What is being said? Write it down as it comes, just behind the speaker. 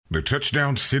The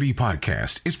Touchdown City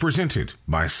podcast is presented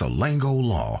by Salango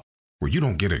Law, where you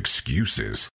don't get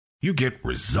excuses, you get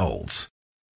results.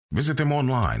 Visit them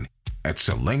online at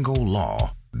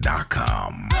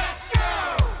salangolaw.com. Let's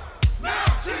go,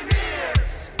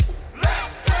 Mountaineers!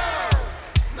 Let's go,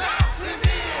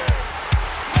 Mountaineers!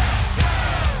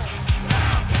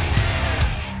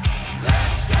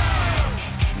 Let's go, Mountaineers! Let's go,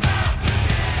 Mountaineers!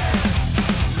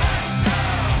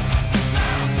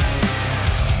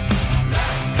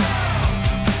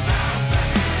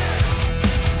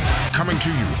 Coming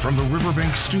to you from the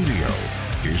Riverbank Studio,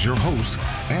 here's your host,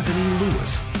 Anthony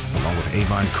Lewis, along with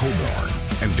Avon Coburn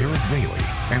and Derek Bailey.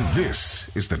 And this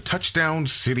is the Touchdown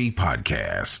City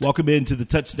Podcast. Welcome into the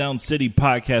Touchdown City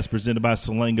Podcast presented by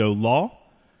Salango Law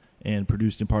and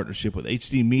produced in partnership with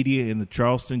HD Media and the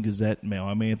Charleston Gazette Mail.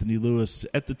 I'm Anthony Lewis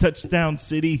at the Touchdown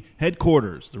City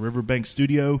headquarters, the Riverbank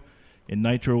Studio in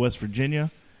Nitro, West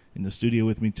Virginia. In the studio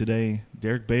with me today,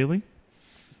 Derek Bailey,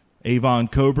 Avon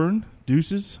Coburn,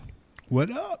 Deuces. What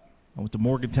up? I went to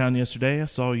Morgantown yesterday. I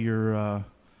saw your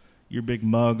big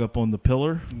mug up on the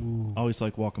pillar. Ooh. Always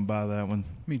like walking by that one.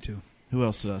 Me too. Who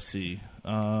else did I see?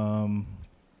 Saw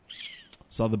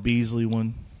the Beasley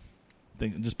one.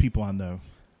 Just people I know.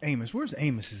 Amos. Where's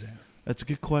Amos is at? That's a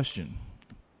good question.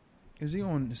 Is he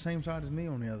on the same side as me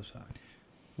or on the other side?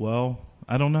 Well,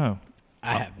 I don't know.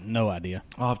 I have no idea.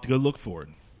 I'll have to go look for it.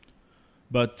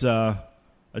 But I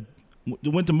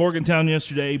went to Morgantown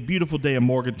yesterday. Beautiful day in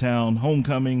Morgantown.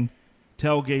 Homecoming.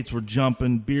 Tailgates were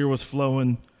jumping. Beer was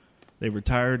flowing. They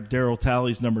retired Darryl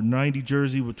Talley's number 90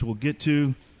 jersey, which we'll get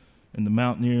to. And the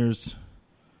Mountaineers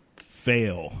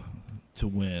fail to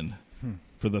win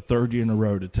for the third year in a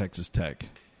row to Texas Tech.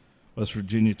 West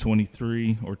Virginia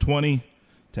 23 or 20.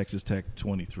 Texas Tech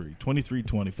 23.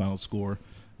 23-20 final score.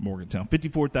 Morgantown.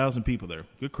 54,000 people there.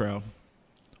 Good crowd.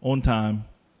 On time.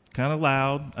 Kind of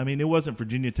loud. I mean, it wasn't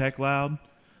Virginia Tech loud,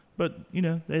 but, you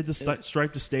know, they had the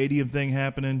stripe the stadium thing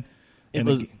happening. It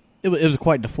was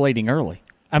quite deflating early.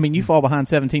 I mean, you fall behind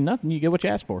 17-0, you get what you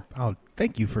asked for. Oh,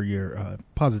 thank you for your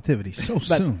positivity so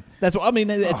soon. That's what I mean.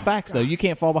 It's facts, though. You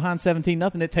can't fall behind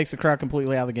 17-0. It takes the crowd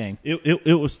completely out of the game.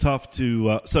 It was tough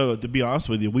to so to be honest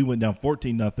with you, we went down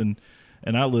 14-0.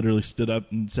 And I literally stood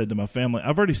up and said to my family,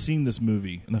 I've already seen this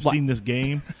movie, and I've seen this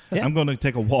game. Yeah. I'm going to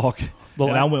take a walk.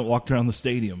 And I walked around the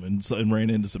stadium and ran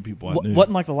into some people I knew.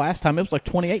 Wasn't like the last time. It was like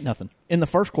 28-0. In the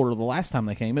first quarter, the last time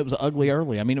they came, it was ugly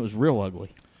early. I mean, it was real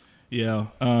ugly. Yeah.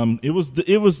 It was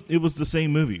the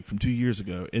same movie from 2 years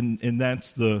ago. And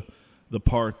that's the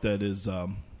part that is, I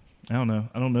don't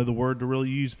know the word to really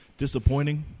use,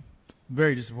 disappointing.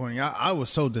 Very disappointing. I was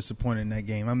so disappointed in that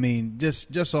game. I mean,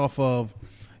 just off of,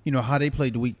 you know, how they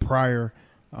played the week prior.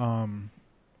 I'm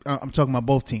talking about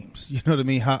both teams. You know what I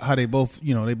mean? How they both,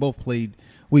 you know, they both played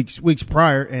weeks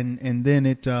prior, and then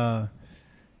it, that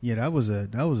was a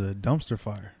dumpster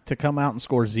fire. To come out and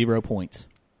score 0 points.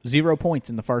 0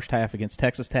 points in the first half against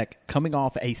Texas Tech, coming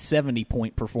off a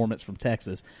 70-point performance from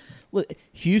Texas.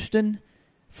 Houston,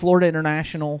 Florida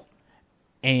International,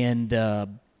 and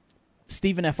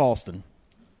Stephen F. Austin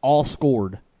all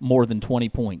scored more than 20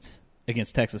 points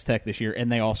against Texas Tech this year,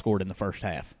 and they all scored in the first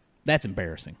half. That's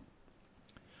embarrassing.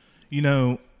 You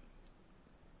know,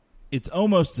 it's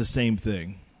almost the same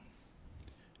thing.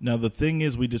 Now, the thing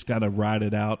is, we just got to ride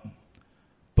it out.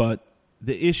 But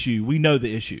the issue, we know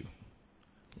the issue.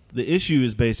 The issue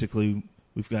is basically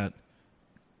we've got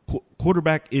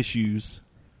quarterback issues,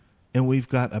 and we've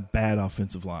got a bad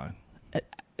offensive line.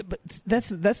 But that's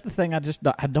the thing. I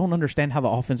don't understand how the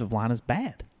offensive line is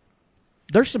bad.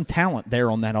 There's some talent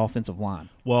there on that offensive line.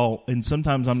 Well, and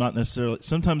sometimes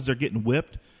sometimes they're getting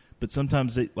whipped, but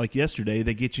sometimes, like yesterday,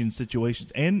 they get you in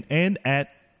situations. And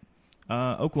at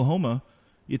Oklahoma,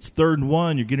 it's 3rd and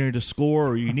 1, you're getting ready to score,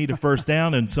 or you need a first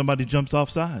down, and somebody jumps off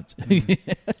sides.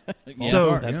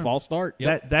 False start.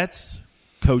 Yep. That's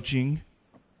coaching.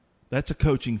 That's a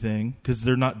coaching thing because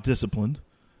they're not disciplined.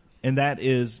 And that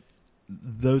is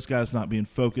those guys not being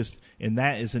focused, and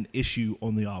that is an issue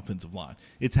on the offensive line.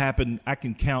 It's happened. I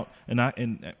can count, and I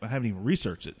haven't even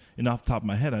researched it. And off the top of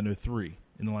my head, I know 3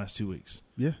 in the last 2 weeks.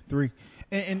 Yeah, 3.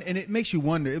 And it makes you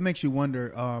wonder. It makes you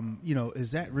wonder. You know,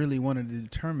 is that really one of the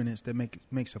determinants that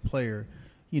makes a player,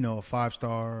 you know, a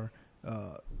 5-star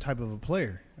type of a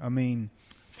player? I mean,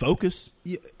 focus.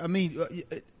 Yeah, I mean,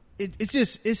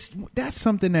 it's that's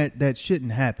something that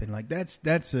shouldn't happen. Like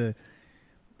that's a.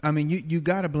 I mean, you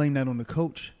got to blame that on the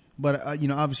coach, but you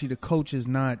know, obviously the coach is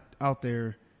not out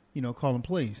there, you know, calling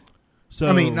plays. So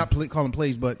I mean, not calling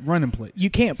plays, but running plays. You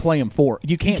can't play them for.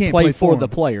 You can't play for the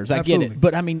players. I get it,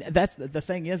 but I mean, that's the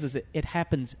thing is it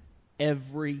happens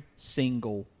every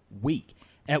single week.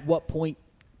 At what point,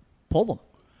 pull them?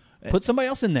 Put somebody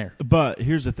else in there. But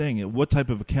here's the thing: what type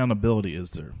of accountability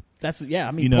is there? That's I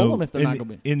mean, pull them if they're not going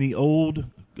to be. In the old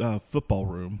football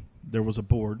room, there was a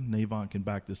board. Navon can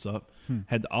back this up.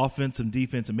 Had the offense and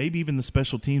defense, and maybe even the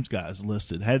special teams guys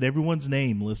listed. Had everyone's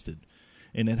name listed,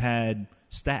 and it had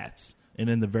stats. And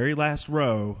in the very last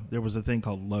row, there was a thing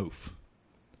called loaf,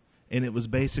 and it was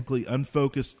basically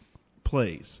unfocused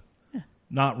plays,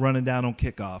 not running down on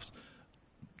kickoffs,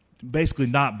 basically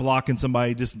not blocking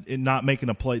somebody, just not making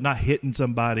a play, not hitting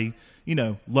somebody.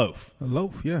 Loaf. A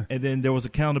loaf, yeah. And then there was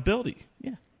accountability.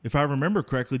 Yeah. If I remember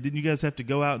correctly, didn't you guys have to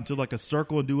go out into like a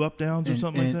circle and do up downs or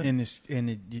something like that? And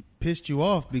it pissed you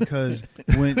off because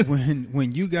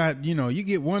when you got you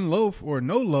get one loaf or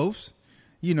no loafs,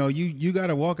 you got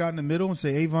to walk out in the middle and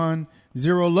say Avon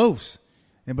 0 loafs,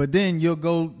 but then you'll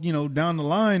go down the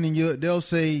line and they'll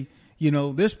say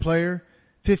this player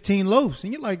 15 loafs,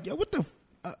 and you're like, yo, what the.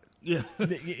 Yeah.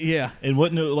 Yeah. And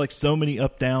wasn't it like so many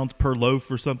up downs per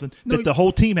loaf or something No, that the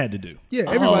whole team had to do? Yeah,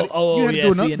 everybody. You had to do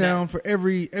an see, up down for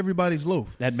everybody's loaf.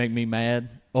 That'd make me mad.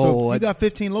 So you got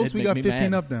 15 loafs, that'd we make got me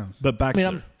 15 mad. up downs. But I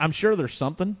mean, I'm sure there's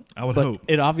something. I would but hope.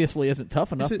 it obviously isn't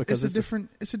tough enough because it's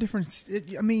a different.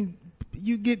 I mean,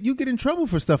 you get in trouble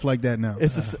for stuff like that now.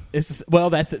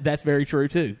 Well, that's very true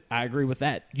too. I agree with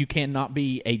that. You cannot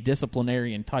be a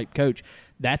disciplinarian type coach.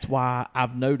 That's why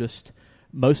I've noticed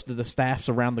most of the staffs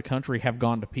around the country have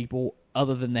gone to people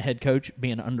other than the head coach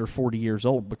being under 40 years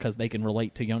old because they can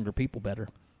relate to younger people better.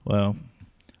 Well,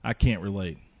 I can't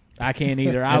relate. I can't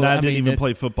either. I didn't mean, even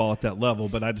play football at that level,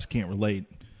 but I just can't relate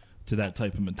to that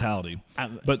type of mentality.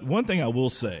 But one thing I will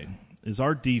say is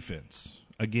our defense,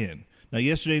 again. Now,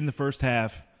 yesterday in the first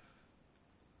half,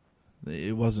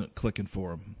 it wasn't clicking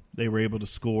for them. They were able to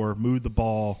score, move the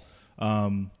ball.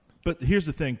 But here's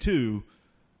the thing, too.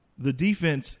 The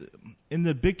defense in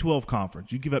the Big 12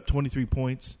 conference, you give up 23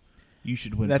 points, you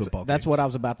should win football games. That's what I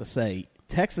was about to say.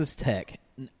 Texas Tech,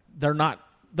 they're not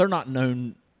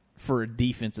known for a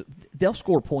defense. They'll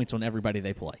score points on everybody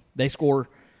they play. They score,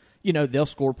 they'll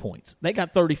score points. They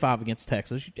got 35 against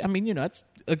Texas. I mean, that's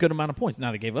a good amount of points.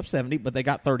 Now they gave up 70, but they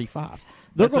got 35.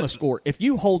 They're going to score. If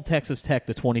you hold Texas Tech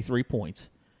to 23 points,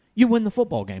 you win the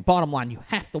football game. Bottom line, you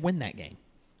have to win that game.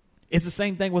 It's the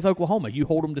same thing with Oklahoma. You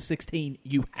hold them to 16,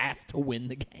 you have to win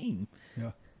the game.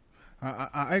 Yeah,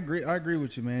 I agree. I agree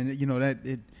with you, man.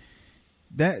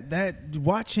 That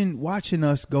watching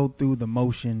us go through the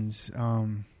motions,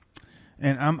 and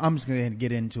I'm just going to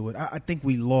get into it. I think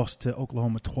we lost to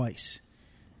Oklahoma twice.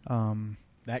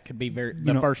 That could be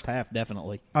the first half,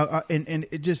 definitely. And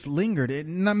it just lingered.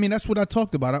 And I mean, that's what I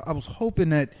talked about. I was hoping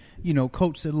that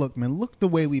Coach said, "Look, man, look the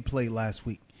way we played last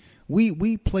week.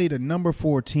 We played a number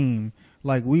 4 team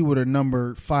like we were the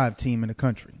number 5 team in the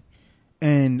country,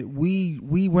 and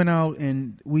we went out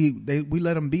and we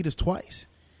let them beat us twice.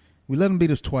 We let them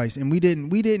beat us twice, and we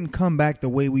didn't come back the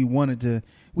way we wanted to.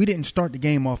 We didn't start the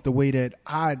game off the way that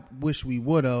I wish we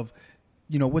would have.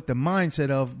 With the mindset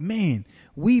of, man,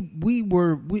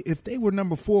 if they were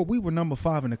number 4, we were number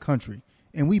 5 in the country,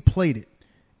 and we played it,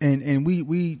 and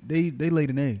they laid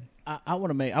an egg. I want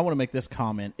to make this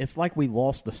comment. It's like we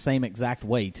lost the same exact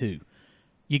way too.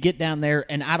 You get down there,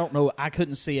 and I don't know. I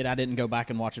couldn't see it. I didn't go back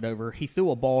and watch it over. He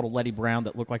threw a ball to Letty Brown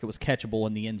that looked like it was catchable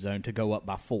in the end zone to go up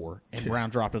by 4, and Brown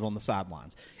dropped it on the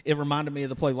sidelines. It reminded me of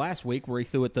the play last week where he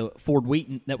threw it to Ford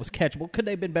Wheaton that was catchable. Could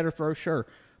they have been better throws? Sure.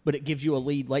 But it gives you a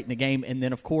lead late in the game. And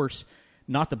then, of course,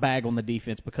 not to bag on the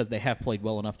defense because they have played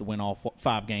well enough to win all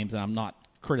 5 games, and I'm not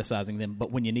criticizing them.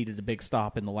 But when you needed a big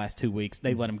stop in the last 2 weeks,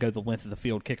 they let them go the length of the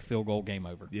field, kick a field goal, game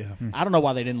over. Yeah. I don't know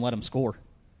why they didn't let them score.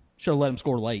 Should have let them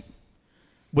score late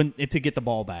to get the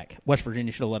ball back. West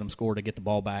Virginia should have let them score to get the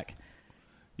ball back.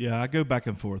 Yeah, I go back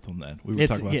and forth on that. We were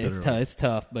talking about that earlier. It's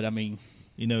tough, but I mean,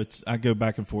 I go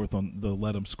back and forth on the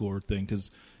let them score thing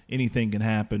because anything can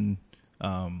happen.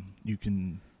 You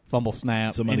can fumble,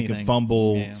 snap, somebody anything. can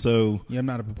fumble. Yeah. So I'm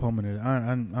not a proponent of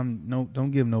it.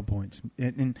 Don't give no points.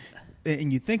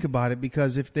 And you think about it,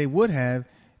 because if they would have,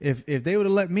 if they would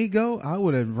have let me go, I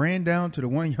would have ran down to the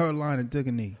 1 yard line and took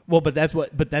a knee. Well, but that's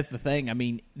the thing. I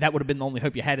mean, that would have been the only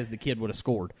hope you had, is the kid would have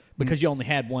scored, because you only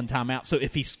had one timeout. So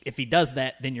if he does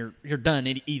that, then you're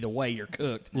done. Either way, you're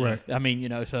cooked. Right. I mean,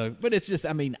 but it's just,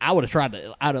 I mean, I would have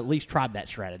I'd at least tried that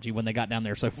strategy when they got down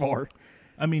there so far.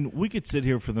 I mean, we could sit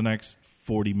here for the next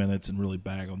 40 minutes and really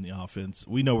bag on the offense.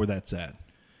 We know where that's at.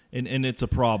 And it's a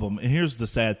problem. And here's the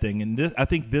sad thing, and I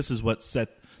think this is what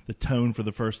set the tone for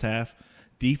the first half.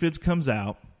 Defense comes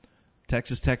out.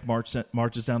 Texas Tech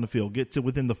marches down the field, gets to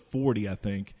within the 40, I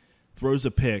think, throws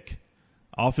a pick.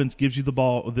 Offense gives you the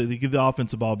ball. They give the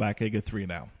offense the ball back. They get 3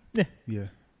 and out. Yeah. Yeah.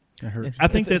 That hurts. I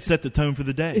think that set the tone for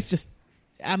the day. It's just,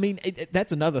 I mean,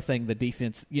 that's another thing. The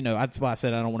defense, that's why I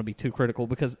said I don't want to be too critical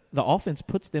because the offense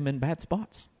puts them in bad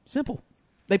spots. Simple.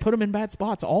 They put them in bad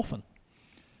spots often.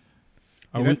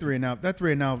 Yeah, that 3-and-out. That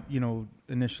 3-and-out,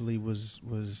 initially was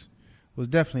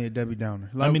definitely a Debbie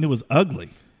Downer. I mean, it was ugly.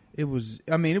 It was.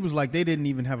 I mean, it was like they didn't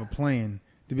even have a plan.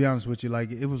 To be honest with you,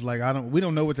 like it was like we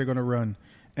don't know what they're going to run,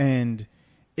 and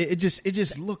it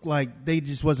just looked like they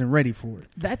just wasn't ready for it.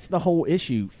 That's the whole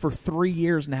issue. For 3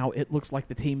 years now, it looks like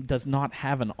the team does not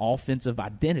have an offensive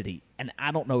identity, and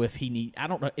I don't know if I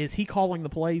don't know. Is he calling the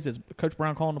plays? Is Coach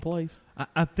Brown calling the plays?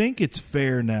 I think it's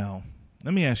fair now.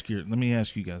 Let me ask you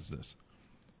guys this: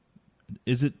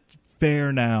 is it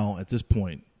fair now at this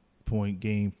point,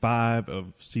 game 5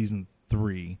 of season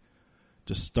 3,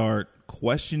 to start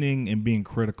questioning and being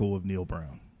critical of Neil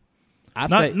Brown?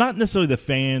 Not necessarily the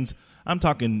fans. I'm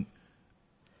talking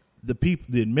the people,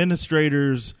 the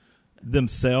administrators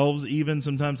themselves. Even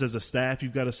sometimes as a staff,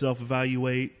 you've got to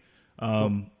self-evaluate.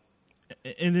 And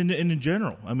in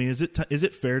general, I mean, is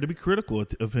it fair to be critical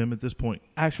of him at this point?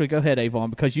 Actually, go ahead, Avon,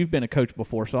 because you've been a coach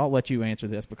before, so I'll let you answer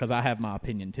this because I have my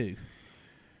opinion too.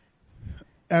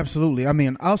 Absolutely. I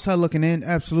mean, outside looking in,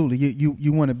 absolutely.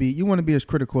 You want to be as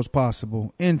critical as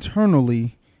possible.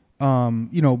 Internally,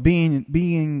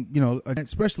 being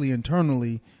especially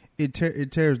internally, it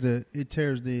tears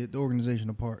the organization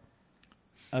apart.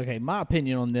 Okay, my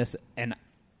opinion on this, and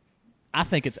I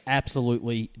think it's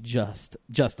absolutely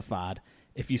justified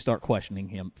if you start questioning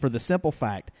him for the simple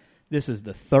fact this is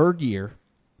the 3rd year.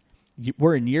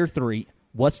 We're in year 3.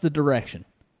 What's the direction?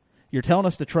 You're telling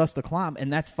us to trust the climb,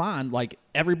 and that's fine. Like,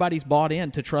 everybody's bought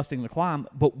in to trusting the climb,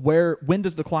 but when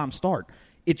does the climb start?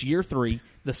 It's year 3,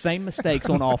 the same mistakes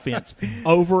on offense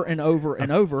over and over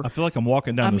and over. I feel like I'm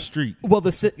walking down the street. Well,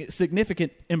 the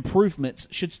significant improvements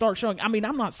should start showing. I mean,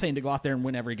 I'm not saying to go out there and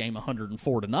win every game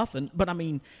 104-0, but I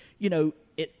mean,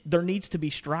 there needs to be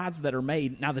strides that are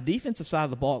made. Now, the defensive side of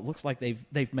the ball, it looks like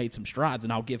they've made some strides,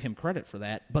 and I'll give him credit for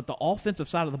that. But the offensive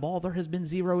side of the ball, there has been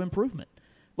zero improvement.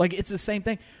 Like, it's the same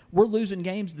thing. We're losing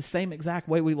games the same exact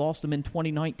way we lost them in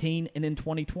 2019 and in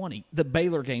 2020. The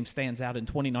Baylor game stands out in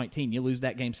 2019. You lose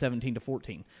that game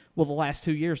 17-14. Well, the last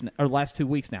 2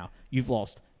 weeks now, you've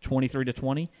lost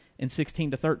 23-20 and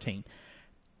 16-13.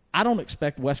 I don't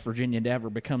expect West Virginia to ever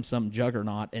become some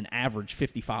juggernaut and average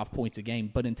 55 points a game.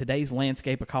 But in today's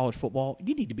landscape of college football,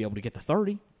 you need to be able to get to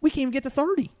 30. We can't even get to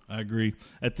 30. I agree.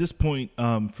 At this point,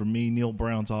 for me, Neil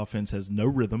Brown's offense has no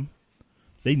rhythm.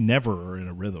 They never are in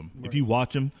a rhythm. Right. If you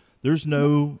watch them, there's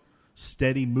no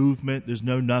steady movement. There's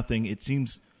no nothing. It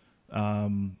seems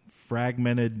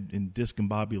fragmented and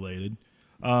discombobulated.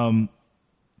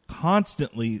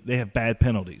 Constantly, they have bad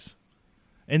penalties.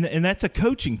 And that's a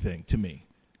coaching thing to me.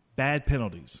 Bad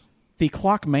penalties. The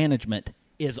clock management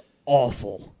is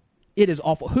awful. It is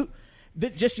awful.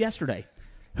 Just yesterday,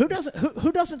 who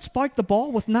doesn't spike the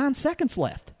ball with 9 seconds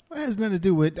left? That has nothing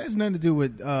to do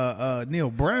with Neil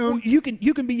Brown. Well, you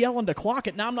can be yelling to clock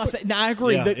it. Now I'm not saying. Now I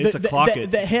agree. Yeah, it's a clock it.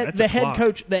 The head clock.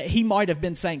 coach that he might have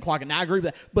been saying clock it. Now I agree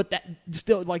with that. But that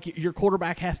still, like, your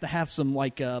quarterback has to have some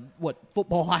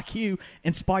football IQ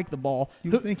and spike the ball.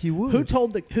 You would think he would. Who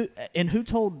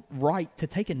told Wright to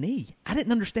take a knee? I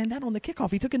didn't understand that on the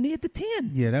kickoff. He took a knee at the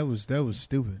 10. Yeah, that was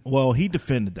stupid. Well, he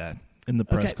defended that in the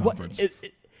press conference,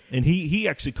 and he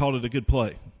actually called it a good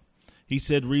play. He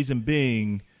said reason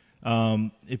being.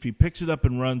 If he picks it up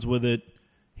and runs with it,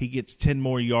 he gets 10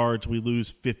 more yards. We lose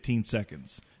 15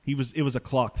 seconds. It was a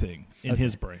clock thing in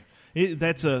his brain.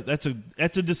 That's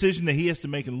a decision that he has to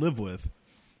make and live with,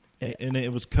 and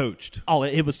it was coached. Oh,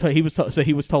 he was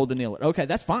told to kneel it. Okay,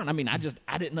 that's fine. I mean, I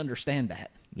didn't understand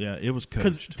that. Yeah, it was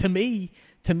coached. Because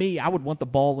to me, I would want the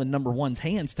ball in number 1's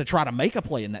hands to try to make a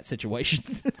play in that situation.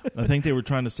 I think they were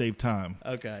trying to save time.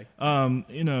 Okay.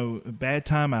 Bad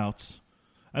timeouts.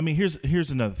 I mean,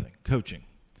 here's another thing. Coaching.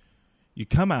 You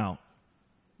come out,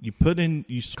 you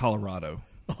Colorado.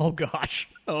 Oh, gosh.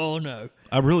 Oh, no.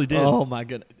 I really did. Oh, my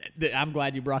goodness. I'm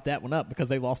glad you brought that one up because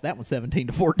they lost that one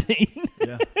 17-14.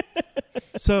 Yeah.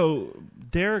 So,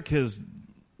 Derek has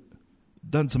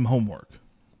done some homework.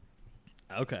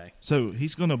 Okay. So, we're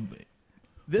going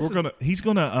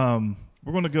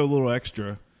to go a little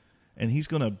extra, and he's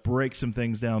going to break some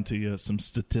things down to you, some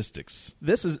statistics.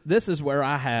 This is where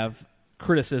I have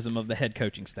criticism of the head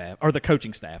coaching staff or the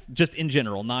coaching staff, just in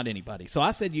general, not anybody. So I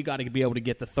said you got to be able to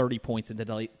get to 30 points in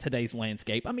today's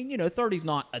landscape. I mean, 30's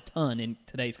not a ton in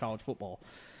today's college football.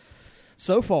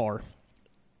 So far,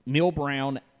 Neil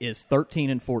Brown is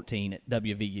 13-14 at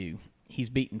WVU. He's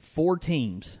beaten 4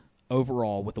 teams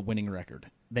overall with a winning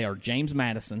record. They are James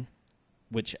Madison,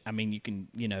 which, I mean,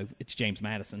 it's James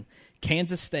Madison,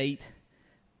 Kansas State,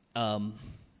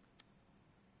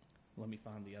 let me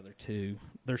find the other two.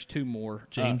 There's two more.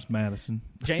 James Madison.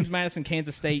 James Madison,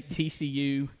 Kansas State,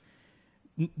 TCU.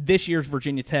 This year's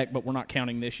Virginia Tech, but we're not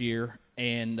counting this year.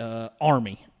 And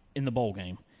Army in the bowl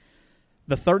game.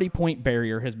 The 30-point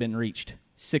barrier has been reached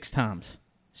 6 times.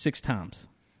 6 times.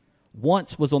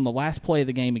 Once was on the last play of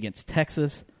the game against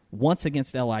Texas, once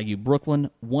against LIU Brooklyn,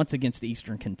 once against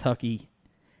Eastern Kentucky.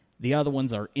 The other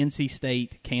ones are NC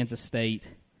State, Kansas State,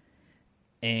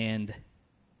 and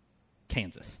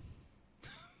Kansas.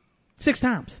 6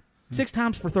 times. 6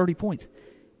 times for 30 points.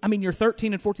 I mean, you're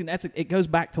 13 and 14. It goes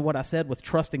back to what I said with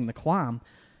trusting the climb.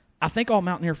 I think all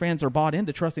Mountaineer fans are bought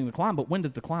into trusting the climb, but when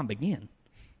does the climb begin?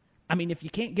 I mean, if you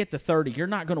can't get to 30, you're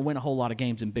not going to win a whole lot of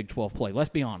games in Big 12 play. Let's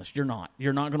be honest. You're not.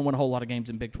 You're not going to win a whole lot of games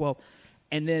in Big 12.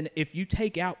 And then if you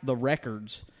take out the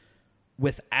records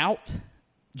without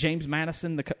James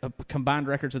Madison, the combined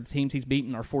records of the teams he's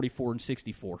beaten are 44 and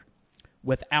 64.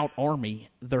 Without Army,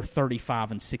 they're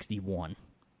 35 and 61.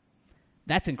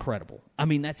 That's incredible. I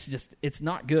mean, that's just, it's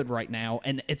not good right now.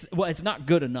 And it's not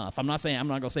good enough. I'm not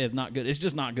going to say it's not good. It's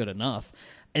just not good enough.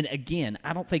 And again,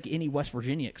 I don't think any West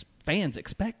Virginia fans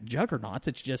expect juggernauts.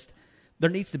 It's just, there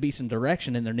needs to be some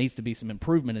direction and there needs to be some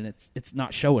improvement, and it's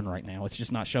not showing right now. It's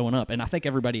just not showing up. And I think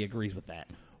everybody agrees with that.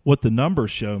 What the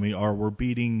numbers show me are we're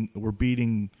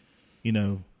beating, you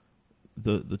know,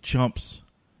 the chumps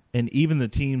and even the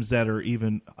teams that are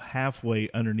even halfway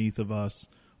underneath of us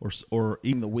or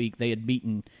even the week they had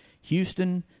beaten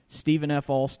Houston, Stephen F.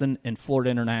 Austin, and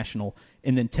Florida International,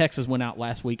 and then Texas went out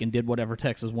last week and did whatever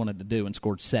Texas wanted to do and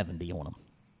scored 70 on them.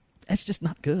 That's just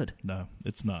not good. No,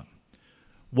 it's not.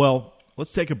 Well,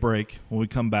 let's take a break. When we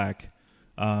come back,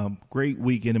 great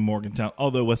weekend in Morgantown.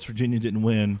 Although West Virginia didn't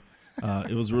win,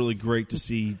 it was really great to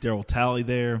see Darryl Talley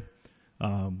there.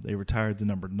 They retired the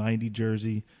number 90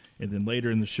 jersey. And then later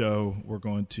in the show, we're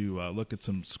going to look at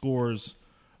some scores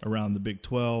around the Big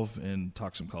 12 and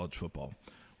talk some college football.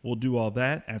 We'll do all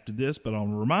that after this, but I'll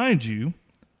remind you,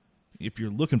 if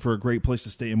you're looking for a great place to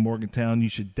stay in Morgantown, you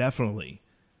should definitely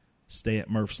stay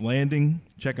at Murph's Landing.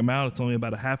 Check them out. It's only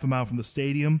about a half a mile from the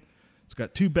stadium. It's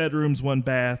got 2 bedrooms, 1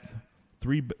 bath,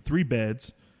 three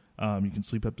beds. You can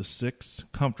sleep up to 6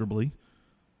 comfortably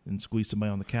and squeeze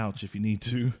somebody on the couch if you need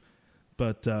to.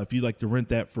 But if you'd like to rent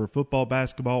that for football,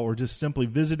 basketball, or just simply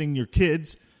visiting your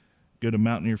kids, go to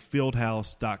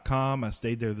MountaineerFieldhouse.com. I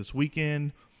stayed there this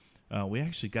weekend. We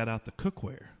actually got out the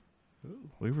cookware.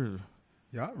 Ooh. We were,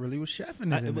 Y'all really was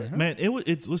chefing it in there, huh? man.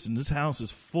 It's listen. This house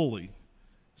is fully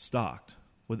stocked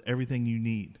with everything you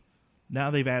need.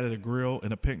 Now they've added a grill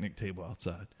and a picnic table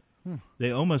outside.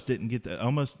 They almost didn't get that.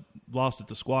 Almost lost it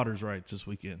to squatters' rights this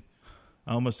weekend.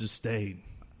 I almost just stayed.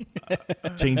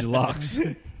 Change the locks.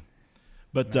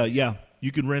 But yeah,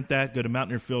 you can rent that. Go to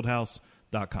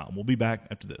MountaineerFieldhouse.com. We'll be back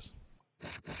after this.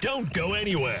 Don't go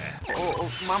anywhere.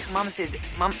 Mama said that.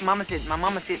 Mama said that.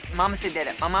 Mama said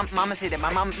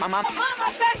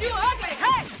you ugly.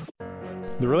 Hey!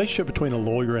 The relationship between a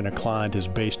lawyer and a client is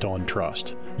based on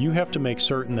trust. You have to make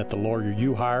certain that the lawyer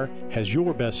you hire has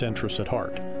your best interests at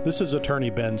heart. This is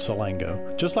attorney Ben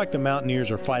Salango. Just like the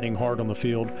Mountaineers are fighting hard on the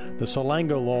field, the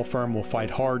Salango Law Firm will fight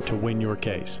hard to win your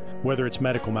case. Whether it's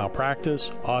medical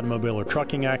malpractice, automobile or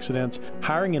trucking accidents,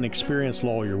 hiring an experienced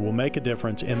lawyer will make a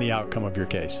difference in the outcome of your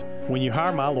case. When you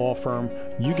hire my law firm,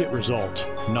 you get results,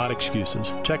 not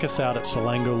excuses. Check us out at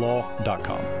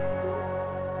salangolaw.com.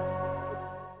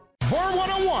 Bar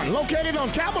 101, located on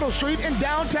Capitol Street in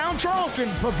downtown Charleston,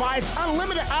 provides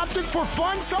unlimited options for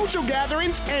fun social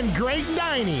gatherings and great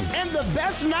dining, and the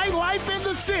best nightlife in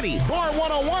the city. Bar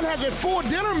 101 has a full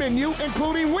dinner menu,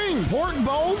 including wings, pork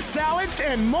bowls, salads,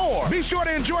 and more. Be sure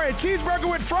to enjoy a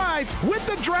cheeseburger with fries with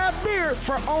the draft beer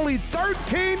for only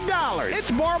 $13.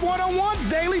 It's Bar 101's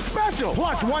daily special,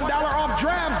 plus $1 off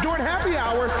drafts during happy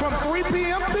hour from 3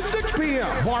 p.m. to 6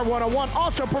 p.m. Bar 101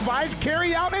 also provides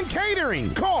carry-out and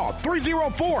catering. Call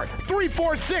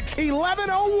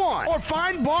 304-346-1101 or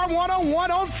find Bar 101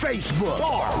 on Facebook.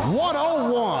 Bar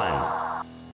 101.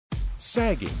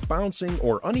 Sagging, bouncing,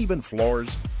 or uneven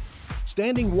floors,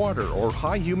 standing water or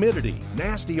high humidity,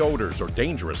 nasty odors, or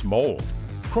dangerous mold.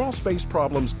 Crawl space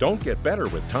problems don't get better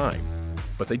with time,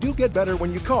 but they do get better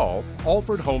when you call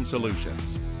Alford Home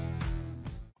Solutions.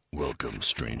 Welcome,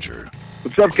 stranger.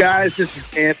 What's up, guys? This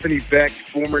is Anthony Beck,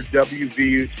 former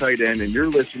WVU tight end, and you're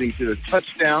listening to the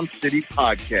Touchdown City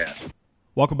Podcast.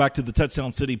 Welcome back to the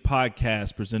Touchdown City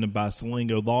Podcast, presented by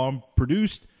Salango Law,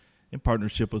 produced in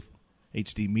partnership with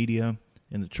HD Media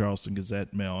and the Charleston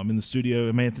Gazette-Mail. I'm in the studio.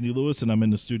 I'm Anthony Lewis, and I'm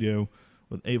in the studio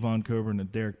with Avon Coburn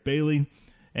and Derek Bailey.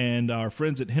 And our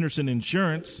friends at Henderson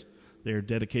Insurance, they're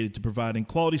dedicated to providing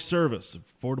quality service,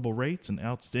 affordable rates, and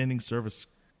outstanding service,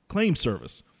 claim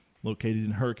service. Located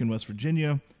in Hurricane, West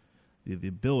Virginia, they have the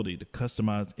ability to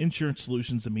customize insurance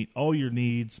solutions to meet all your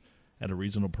needs at a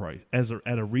reasonable price.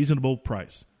 At a reasonable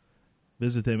price.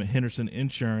 Visit them at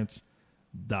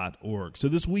hendersoninsurance.org. So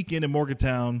this weekend in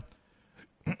Morgantown,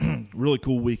 really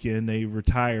cool weekend. They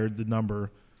retired the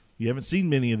number. You haven't seen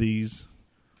many of these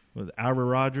with Ira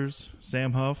Rogers,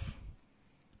 Sam Huff,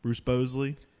 Bruce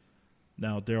Bosley,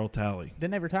 now Daryl Talley.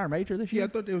 Didn't they retire Major this year? Yeah, I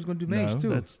thought they was going to do Mace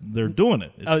too. They're doing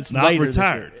it. It's not later this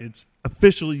retired. year. It's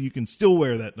officially you can still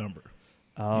wear that number.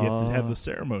 You have to have the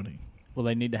ceremony. Well,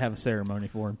 they need to have a ceremony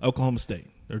for him. Oklahoma State.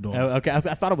 They're doing it. Okay, I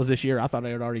thought it was this year. I thought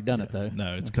they had already done it, though.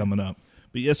 No, it's coming up.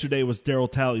 But yesterday was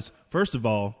Daryl Talley's. First of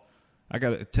all, I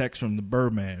got a text from the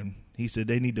Birdman. He said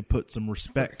they need to put some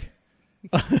respect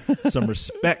on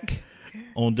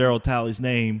Daryl Talley's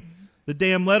name. The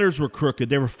damn letters were crooked.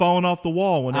 They were falling off the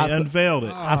wall when they unveiled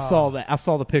it. I saw that. I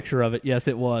saw the picture of it. Yes,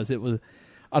 it was. It was.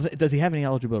 Does he have any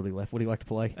eligibility left? Would he like to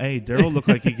play? Hey, Daryl looked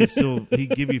like he could still.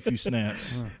 He'd give you a few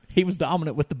snaps. He was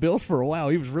dominant with the Bills for a while.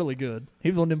 He was really good. He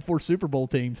was on them 4 Super Bowl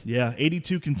teams. Yeah,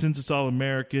 82 consensus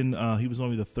All-American. He was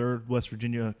only the 3rd West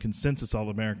Virginia consensus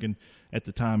All-American at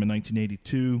the time in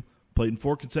 1982. Played in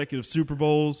 4 consecutive Super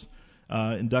Bowls.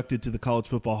 Inducted to the College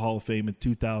Football Hall of Fame in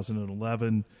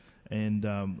 2011. And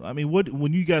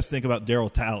when you guys think about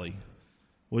Daryl Talley,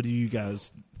 what do you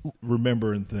guys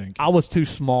remember and think? I was too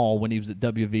small when he was at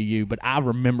WVU, but I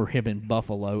remember him in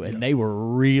Buffalo, and they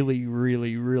were really,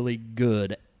 really, really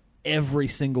good every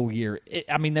single year.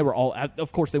 They were all.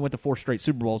 Of course, they went to 4 straight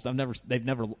Super Bowls. They're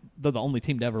the only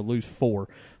team to ever lose 4,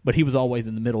 but he was always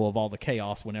in the middle of all the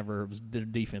chaos whenever their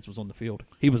defense was on the field.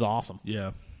 He was awesome.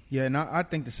 Yeah, and I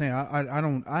think the same. I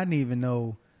didn't even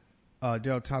know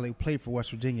Daryl Talley played for West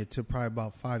Virginia till probably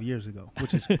about 5 years ago,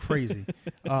 which is crazy.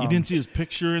 You didn't see his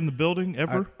picture in the building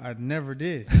ever? I never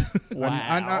did. Wow.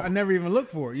 I never even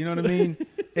looked for it. You know what I mean?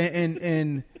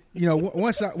 and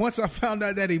once I found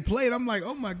out that he played, I'm like,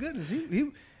 oh my goodness.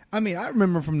 I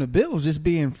remember from the Bills just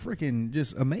being freaking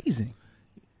just amazing.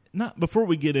 Not before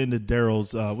we get into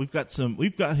Daryl's,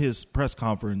 we've got his press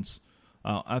conference.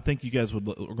 I think you guys are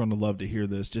going to love to hear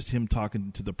this. Just him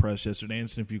talking to the press yesterday,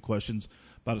 answering a few questions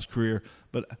about his career.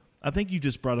 But I think you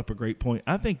just brought up a great point.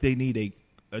 I think they need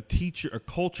a teacher, a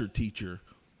culture teacher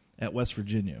at West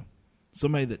Virginia,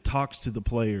 somebody that talks to the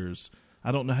players.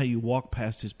 I don't know how you walk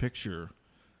past his picture.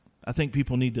 I think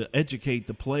people need to educate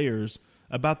the players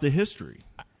about the history.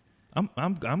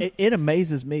 It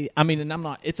amazes me. And I'm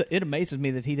not. It amazes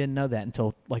me that he didn't know that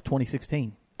until like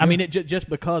 2016. Just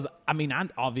because, I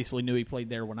obviously knew he played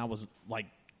there when I was,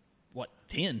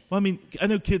 10? Well, I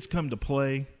know kids come to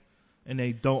play, and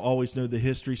they don't always know the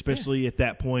history, especially at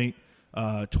that point,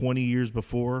 20 years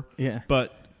before. Yeah.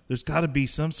 But there's got to be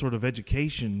some sort of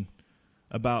education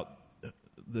about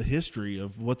the history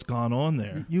of what's gone on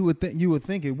there. You would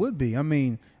think it would be.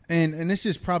 And it's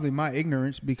just probably my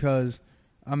ignorance because –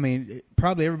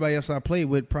 probably everybody else I played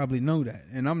with probably know that,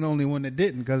 and I'm the only one that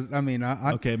didn't. Because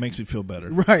okay, it makes me feel better.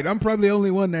 Right, I'm probably the only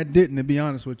one that didn't, to be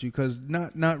honest with you, because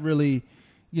not really,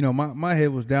 my head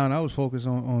was down. I was focused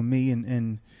on me,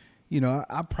 and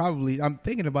I'm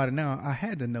thinking about it now. I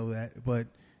had to know that, but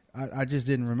I just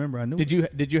didn't remember. I knew.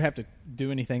 Did you have to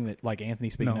do anything that, like Anthony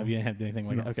speaking of? You didn't have to do anything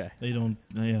like that. Okay, they don't.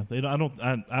 Yeah, they don't.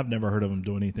 I've never heard of them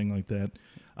do anything like that.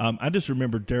 I just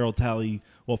remember Daryl Talley.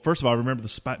 Well, first of all, I remember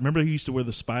remember he used to wear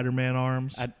the Spider-Man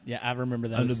arms. I remember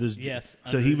those. Under this, yes.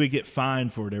 So he would get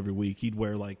fined for it every week. He'd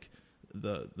wear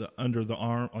the under the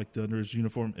arm, under his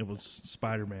uniform. It was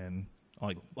Spider-Man,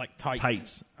 like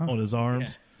tights on his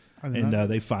arms, and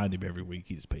they fined him every week.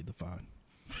 He just paid the fine.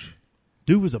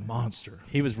 Dude was a monster.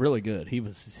 He was really good. He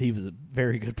was a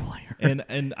very good player.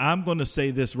 And I'm going to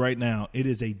say this right now: it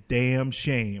is a damn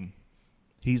shame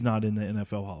he's not in the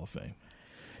NFL Hall of Fame.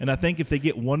 And I think if they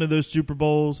get one of those Super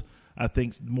Bowls, I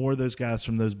think more of those guys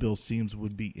from those Bills teams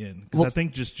would be in. Because I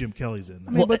think just Jim Kelly's in.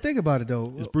 But think about it,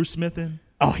 though. Is Bruce Smith in?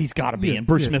 Oh, he's got to be in.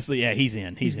 Bruce Smith, he's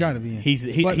in. He's got to be in.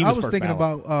 He I was thinking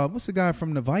about what's the guy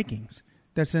from the Vikings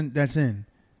that's in.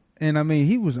 And,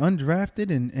 he was undrafted.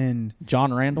 and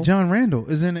John Randall? John Randall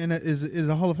is is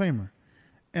a Hall of Famer.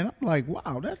 And I'm like,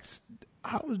 wow,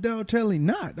 how is Daryl Talley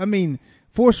not?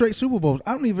 4 straight Super Bowls.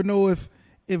 I don't even know if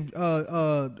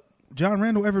John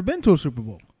Randall ever been to a Super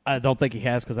Bowl. I don't think he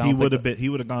has because he would have been. He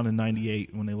would have gone in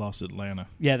 '98 when they lost to Atlanta.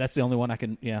 Yeah, that's the only one I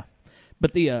can. Yeah,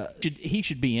 but he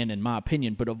should be in my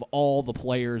opinion. But of all the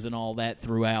players and all that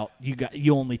throughout,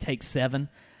 you only take 7.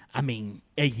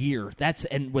 A year.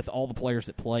 And with all the players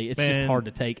that play, it's just hard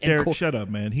to take. Derek, shut up,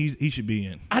 man. He should be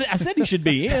in. I said he should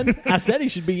be in.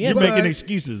 You're making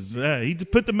excuses. He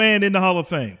put the man in the Hall of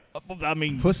Fame.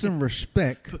 Put some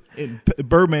respect.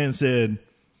 Birdman said,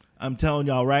 I'm telling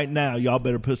y'all right now, y'all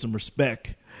better put some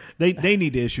respect. They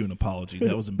need to issue an apology.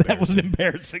 That was embarrassing. That was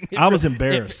embarrassing. I was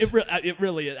embarrassed. It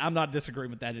really is. I'm not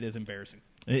disagreeing with that. It is embarrassing.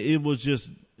 It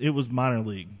was minor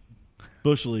league.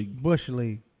 Bush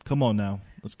League. Come on now.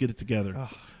 Let's get it together. Oh,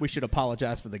 we should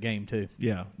apologize for the game, too.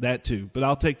 Yeah, that too. But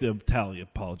I'll take the tally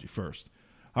apology first.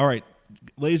 All right,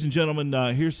 ladies and gentlemen,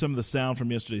 here's some of the sound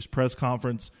from yesterday's press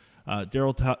conference.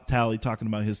 Daryl Talley talking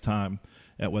about his time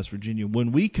at West Virginia.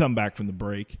 When we come back from the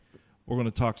break, we're going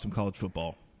to talk some college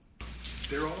football.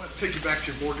 Daryl, I want to take you back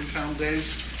to your Morgantown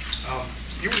days.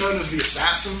 You were known as the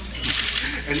Assassin,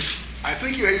 and I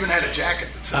think you even had a jacket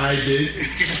at the time. I did.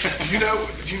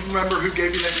 Do you remember who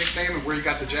gave you that nickname and where you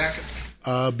got the jacket?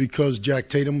 Because Jack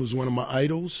Tatum was one of my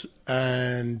idols,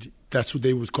 and that's what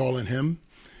they was calling him,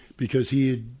 because he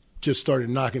had just started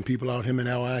knocking people out, him and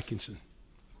Al Atkinson,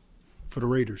 for the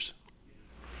Raiders.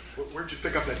 Where'd you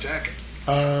pick up that jacket?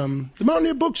 The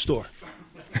Mountaineer bookstore.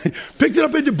 Picked it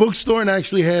up at the bookstore and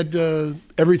actually had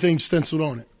everything stenciled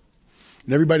on it.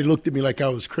 And everybody looked at me like I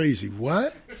was crazy.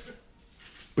 What?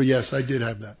 But yes, I did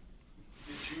have that.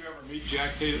 Did you ever meet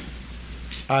Jack Tatum?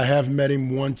 I have met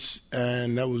him once,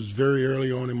 and that was very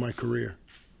early on in my career.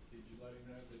 Did you let him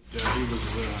know that he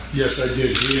was... Yes, I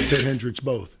did. He and Ted Hendricks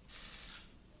both.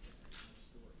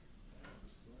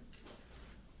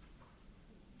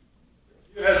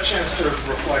 You had a chance to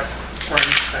reflect, friends,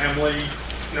 family,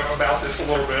 about this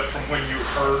a little bit from when you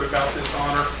heard about this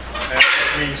honor. And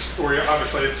it means for you,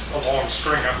 obviously it's a long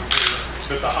string of them here,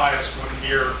 but the highest one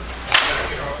here,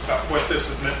 about what this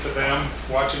has meant to them,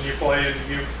 watching you play and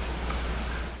you.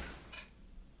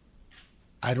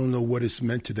 I don't know what it's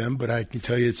meant to them, but I can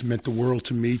tell you it's meant the world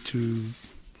to me to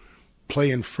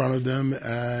play in front of them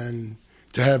and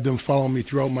to have them follow me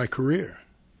throughout my career.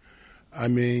 I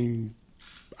mean,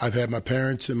 I've had my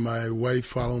parents and my wife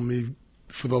follow me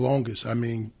for the longest. I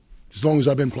mean, as long as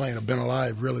I've been playing, I've been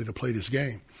alive, really, to play this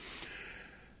game.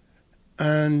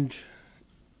 And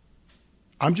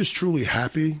I'm just truly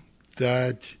happy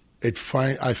that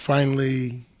I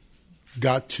finally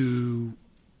got to,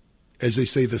 as they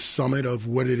say, the summit of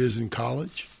what it is in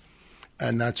college.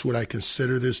 And that's what I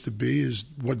consider this to be, is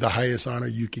what the highest honor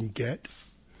you can get.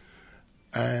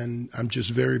 And I'm just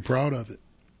very proud of it.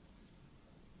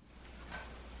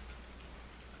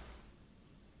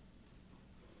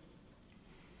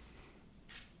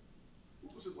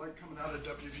 Out of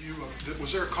WVU,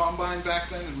 was there a combine back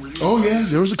then? And were you? Oh yeah,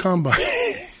 there was a combine.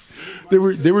 there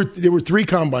were 3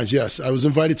 combines. Yes, I was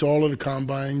invited to all of the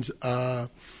combines.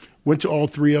 Went to all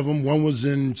 3 of them. One was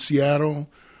in Seattle,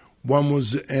 one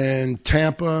was in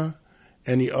Tampa,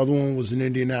 and the other one was in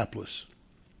Indianapolis.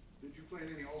 Did you play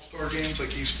in any All-Star games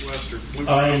like East, West, or Blue?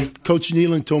 Coach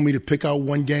Nealon told me to pick out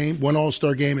one game, one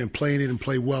All-Star game, and play in it and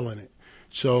play well in it.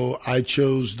 So I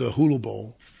chose the Hula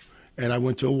Bowl. And I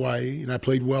went to Hawaii, and I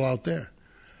played well out there.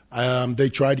 They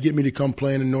tried to get me to come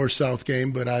play in a North-South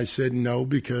game, but I said no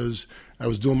because I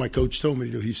was doing what my coach told me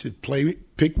to do. He said,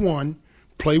 pick one,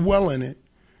 play well in it,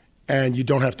 and you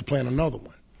don't have to play in another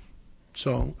one.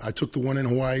 So I took the one in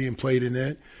Hawaii and played in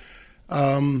it.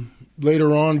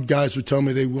 Later on, guys would tell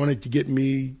me they wanted to get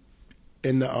me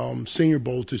in the Senior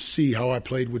Bowl to see how I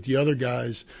played with the other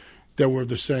guys that were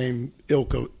the same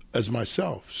ilk as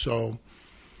myself. So...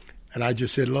 And I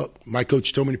just said, look, my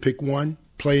coach told me to pick one,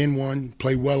 play in one,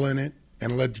 play well in it,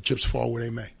 and let the chips fall where they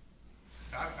may.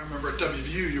 I remember at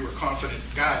WVU you were a confident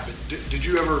guy, but did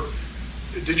you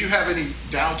have any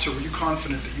doubts, or were you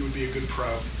confident that you would be a good pro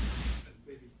and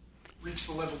maybe reach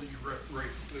the level that you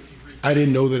reached? I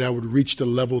didn't know that I would reach the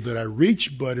level that I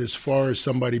reached, but as far as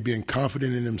somebody being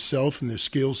confident in himself and their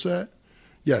skill set,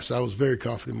 yes, I was very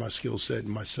confident in my skill set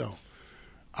and myself.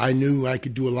 I knew I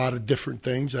could do a lot of different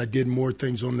things. I did more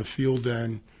things on the field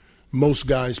than most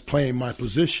guys playing my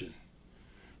position,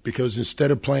 because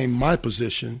instead of playing my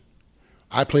position,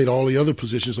 I played all the other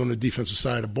positions on the defensive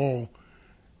side of the ball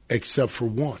except for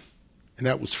one, and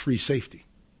that was free safety.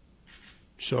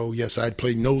 So, yes, I'd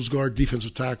played nose guard,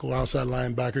 defensive tackle, outside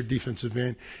linebacker, defensive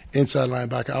end, inside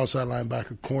linebacker, outside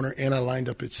linebacker, corner, and I lined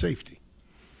up at safety.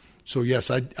 So, yes,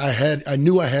 I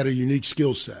knew I had a unique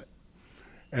skill set.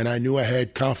 And I knew I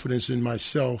had confidence in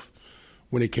myself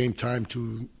when it came time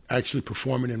to actually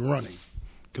performing and running,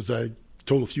 because I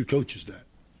told a few coaches that.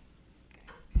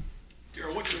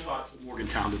 Daryl, what's your thoughts on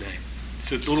Morgantown today?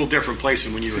 It's a little different place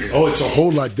than when you were here. Oh, it's a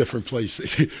whole lot different place.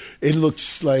 It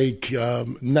looks like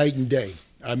night and day.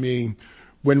 I mean,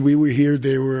 when we were here,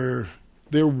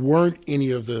 there weren't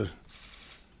any of the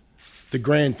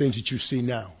grand things that you see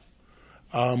now.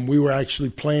 We were actually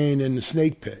playing in the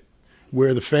snake pit,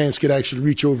 where the fans could actually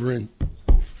reach over and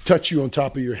touch you on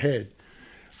top of your head.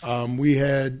 We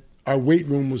had our weight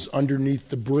room was underneath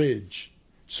the bridge.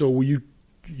 So you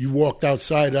walked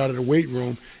outside out of the weight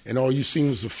room, and all you seen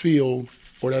was the field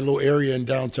or that little area in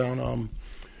downtown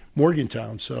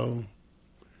Morgantown. So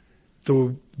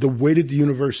the way that the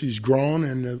university's grown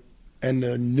and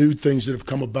the new things that have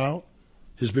come about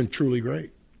has been truly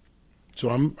great. So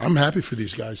I'm happy for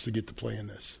these guys to get to play in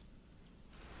this.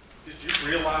 Did you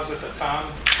realize at the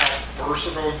time how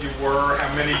versatile you were,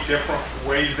 how many different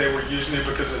ways they were using you?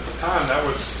 Because at the time that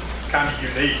was kind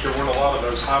of unique. There weren't a lot of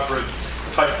those hybrid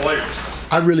type players.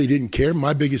 I really didn't care.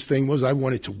 My biggest thing was I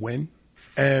wanted to win.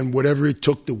 And whatever it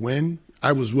took to win,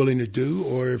 I was willing to do.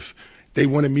 Or if they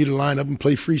wanted me to line up and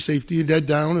play free safety that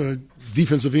down or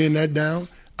defensive end that down,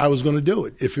 I was going to do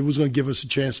it if it was going to give us a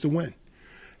chance to win.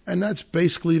 And that's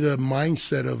basically the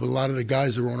mindset of a lot of the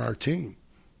guys that are on our team.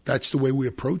 That's the way we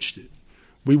approached it.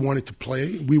 We wanted to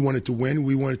play. We wanted to win.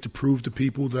 We wanted to prove to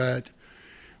people that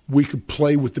we could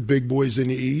play with the big boys in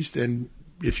the East. And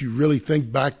if you really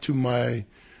think back to my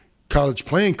college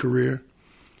playing career,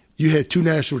 you had 2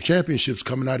 national championships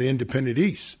coming out of Independent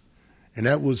East, and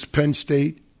that was Penn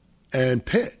State and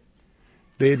Pitt.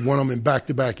 They had won them in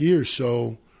back-to-back years,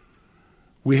 so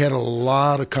we had a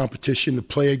lot of competition to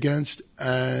play against,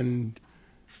 and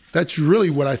that's really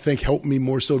what I think helped me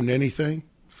more so than anything,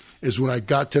 is when I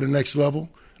got to the next level,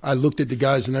 I looked at the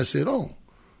guys and I said, oh,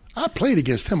 I played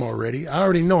against him already. I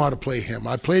already know how to play him.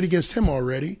 I played against him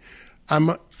already.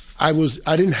 I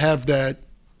didn't have that,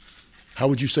 how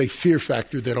would you say, fear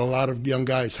factor that a lot of young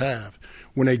guys have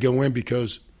when they go in,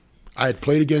 because I had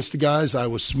played against the guys. I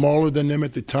was smaller than them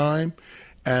at the time.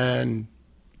 And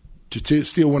to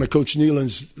steal one of Coach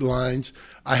Nealon's lines,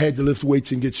 I had to lift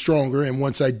weights and get stronger. And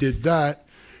once I did that,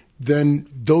 then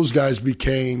those guys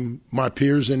became my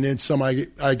peers, and then some I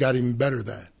got even better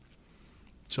than.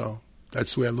 So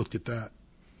that's the way I looked at that.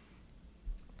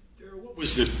 What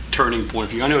was the turning point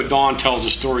for you? I know Don tells a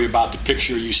story about the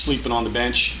picture of you sleeping on the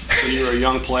bench when you were a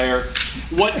young player.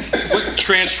 What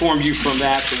transformed you from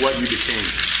that to what you became?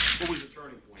 What was the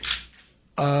turning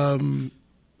point?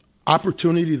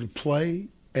 Opportunity to play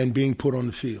and being put on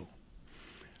the field.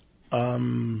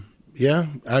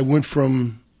 I went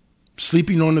from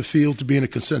sleeping on the field to being a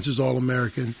consensus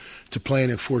All-American to playing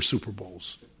in 4 Super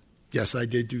Bowls. Yes, I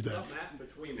did do that. Something happened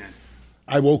between then.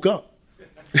 I woke up.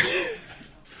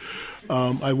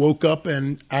 I woke up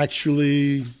and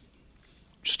actually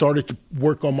started to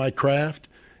work on my craft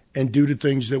and do the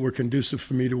things that were conducive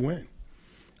for me to win.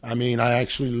 I mean, I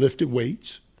actually lifted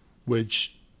weights,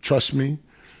 which, trust me,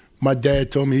 my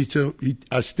dad told me,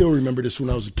 I still remember this when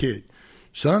I was a kid.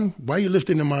 Son, why are you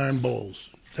lifting them iron balls?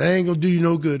 That ain't going to do you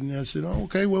no good. And I said, oh,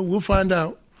 okay, well, we'll find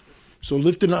out. So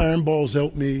lifting the iron balls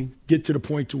helped me get to the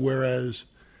point to whereas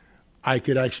I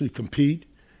could actually compete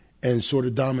and sort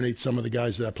of dominate some of the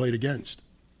guys that I played against.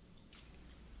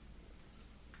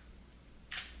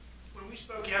 When we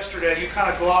spoke yesterday, you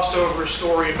kind of glossed over a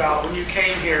story about when you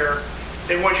came here,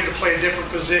 they wanted you to play a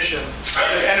different position,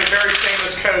 and a very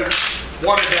famous coach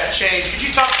wanted that change. Could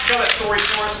you tell that story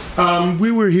for us?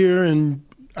 We were here, and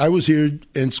I was here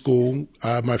in school.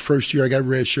 My first year, I got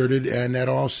redshirted, and that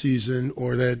off season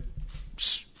or that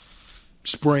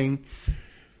spring,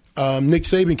 Nick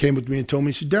Saban came with me and told me,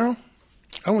 he said, Darryl,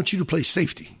 I want you to play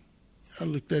safety. I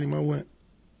looked at him, I went,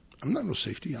 I'm not no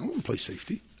safety. I don't want to play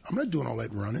safety. I'm not doing all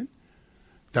that running.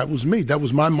 That was me. That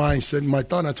was my mindset and my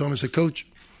thought. And I told him, I said, Coach,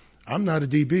 I'm not a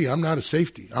DB. I'm not a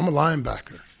safety. I'm a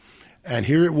linebacker. And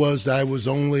here it was, I was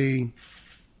only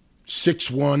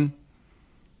 6'1",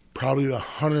 probably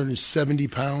 170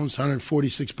 pounds,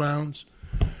 146 pounds.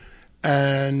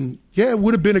 And, yeah, it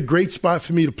would have been a great spot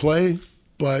for me to play,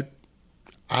 but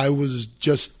I was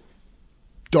just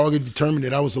dogged determined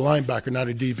that I was a linebacker, not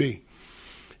a DB.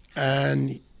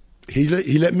 And he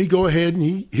let me go ahead, and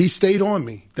he stayed on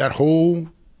me that whole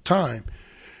time.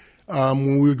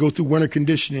 When we would go through winter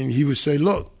conditioning, he would say,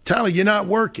 look, Tally, you're not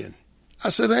working. I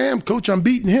said, I am, Coach. I'm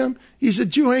beating him. He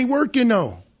said, you ain't working,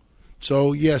 no.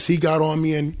 So, yes, he got on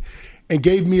me and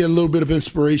gave me a little bit of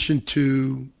inspiration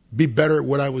to be better at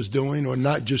what I was doing, or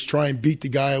not just try and beat the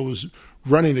guy I was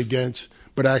running against,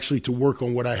 but actually to work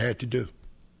on what I had to do.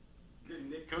 Didn't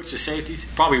Nick coach the safeties?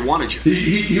 Probably wanted you.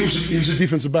 He was a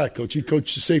defensive back coach. He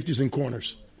coached the safeties and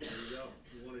corners. There you go.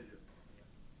 He wanted you.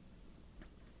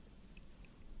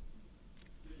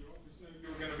 Did you always know you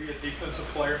were going to be a defensive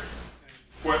player?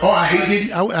 I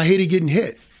hated getting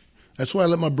hit. That's why I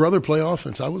let my brother play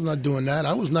offense. I was not doing that.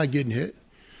 I was not getting hit.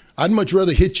 I'd much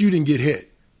rather hit you than get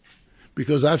hit,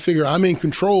 because I figure I'm in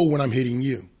control when I'm hitting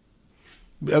you.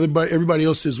 Everybody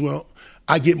else says, well,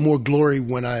 I get more glory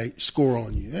when I score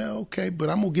on you. Yeah, okay, but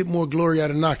I'm going to get more glory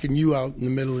out of knocking you out in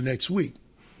the middle of next week.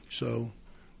 So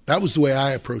That was the way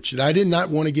I approached it. I did not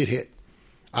want to get hit.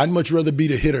 I'd much rather be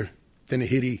the hitter than the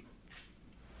hittee.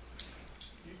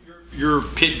 Your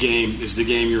pit game is the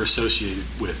game you're associated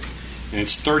with. And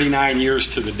it's 39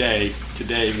 years to the day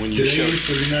today when you Today showed.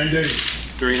 is 39 days.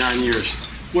 39 years.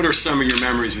 What are some of your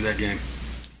memories of that game?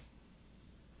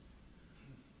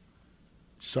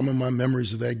 Some of my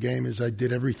memories of that game is I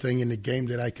did everything in the game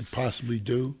that I could possibly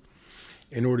do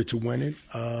in order to win it.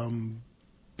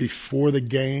 Before the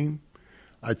game,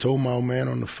 I told my old man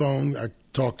on the phone, I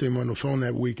talked to him on the phone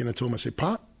that week, and I told him, I said,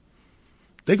 Pop,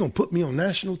 they're going to put me on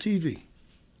national TV.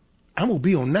 I'm going to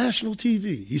be on national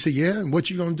TV. He said, yeah, and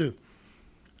what you going to do?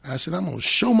 I said, I'm going to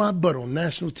show my butt on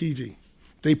national TV.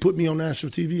 They put me on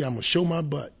national TV, I'm going to show my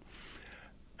butt.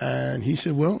 And he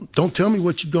said, well, don't tell me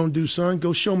what you're going to do, son.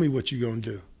 Go show me what you're going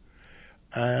to do.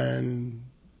 And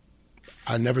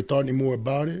I never thought any more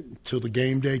about it until the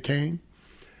game day came.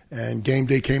 And game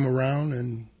day came around,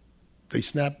 and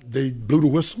they blew the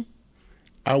whistle.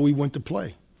 Out we went to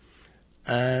play.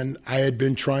 And I had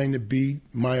been trying to beat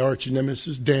my arch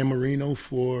nemesis, Dan Marino,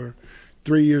 for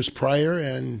 3 years prior,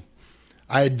 and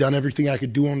I had done everything I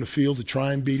could do on the field to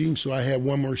try and beat him, so I had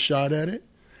one more shot at it.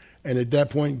 And at that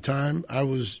point in time, I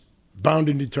was bound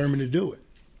and determined to do it.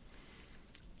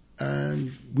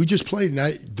 And we just played.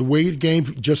 And the way the game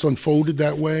just unfolded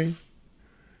that way,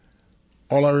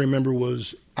 all I remember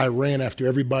was I ran after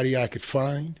everybody I could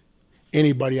find.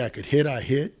 Anybody I could hit, I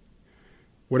hit.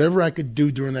 Whatever I could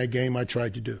do during that game, I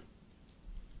tried to do.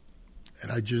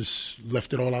 And I just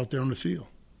left it all out there on the field.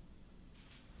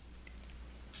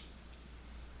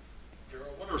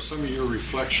 Darryl, what are some of your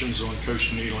reflections on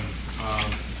Coach Neyland?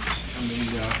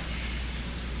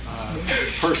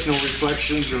 Personal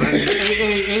reflections or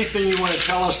anything you want to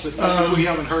tell us that maybe we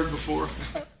haven't heard before?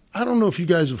 I don't know if you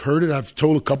guys have heard it. I've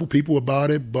told a couple people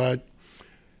about it, but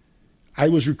I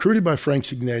was recruited by Frank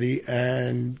Cignetti,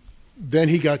 and then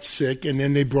he got sick, and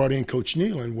then they brought in Coach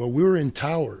Neyland. Well, we were in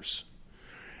Towers,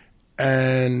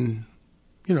 and,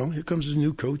 here comes his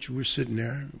new coach. We're sitting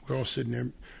there. We're all sitting there.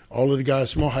 All of the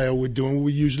guys from Ohio were doing what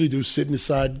we usually do, sitting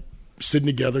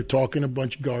together, talking a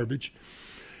bunch of garbage.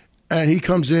 And he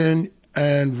comes in,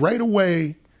 and right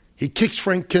away, he kicks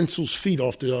Frank Kinsel's feet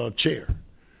off the chair.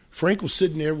 Frank was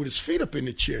sitting there with his feet up in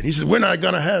the chair. And he says, we're not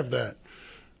going to have that.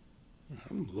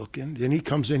 I'm looking. Then he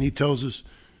comes in, he tells us,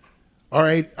 all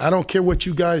right, I don't care what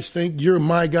you guys think. You're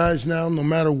my guys now. No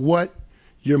matter what,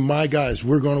 you're my guys.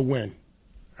 We're going to win.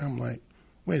 I'm like,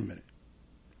 wait a minute.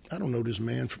 I don't know this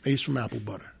man from Ace from Apple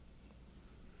Butter.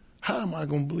 How am I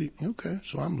going to believe? Okay,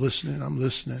 so I'm listening.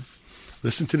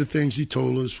 Listen to the things he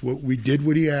told us. We did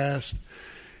what he asked.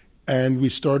 And we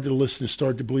started to listen and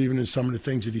started to believe in some of the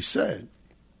things that he said.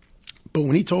 But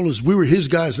when he told us we were his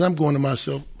guys, and I'm going to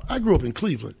myself, I grew up in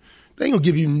Cleveland. They ain't going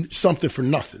to give you something for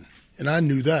nothing. And I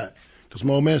knew that. Because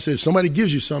my old man said, if somebody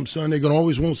gives you something, son, they're going to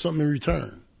always want something in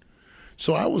return.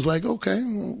 So I was like, okay,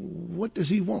 well, what does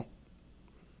he want?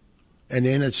 And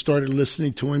then I started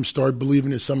listening to him, started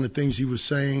believing in some of the things he was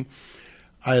saying.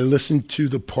 I listened to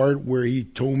the part where he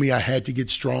told me I had to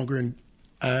get stronger,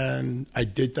 and I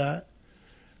did that.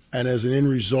 And as an end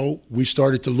result, we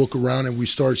started to look around and we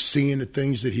started seeing the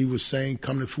things that he was saying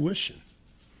come to fruition.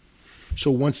 So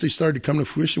once they started to come to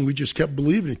fruition, we just kept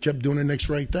believing and kept doing the next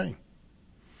right thing.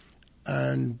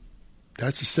 And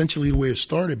that's essentially the way it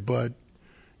started. But,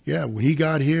 yeah, when he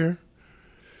got here,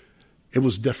 it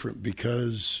was different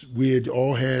because we had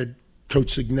all had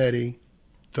Coach Cignetti,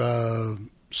 the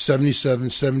 77,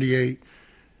 78,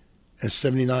 and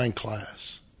 79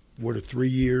 class were the 3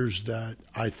 years that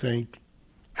I think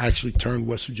actually turned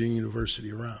West Virginia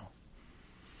University around.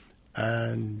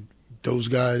 And those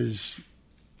guys,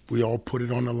 we all put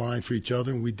it on the line for each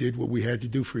other, and we did what we had to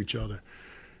do for each other.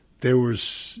 It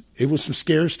was some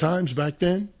scarce times back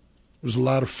then. It was a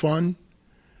lot of fun.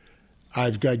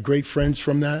 I've got great friends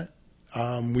from that.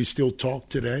 We still talk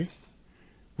today.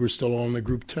 We're still on the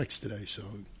group text today, so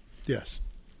yes.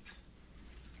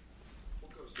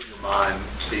 What goes through your mind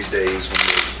these days when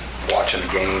you're watching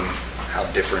a game, how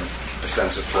different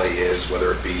defensive play is,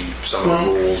 whether it be some of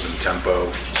the rules and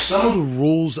tempo? Some of the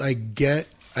rules I get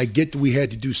that we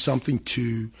had to do something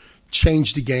to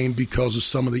change the game because of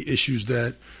some of the issues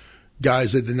that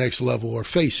guys at the next level are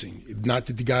facing. Not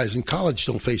that the guys in college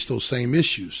don't face those same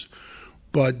issues,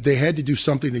 but they had to do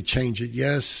something to change it.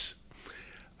 Yes,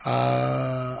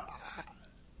 I'm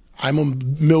a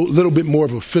little bit more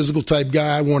of a physical type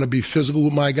guy. I want to be physical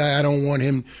with my guy. I don't want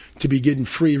him to be getting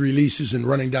free releases and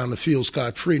running down the field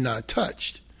scot-free, not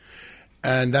touched.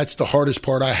 And that's the hardest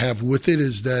part I have with it,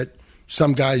 is that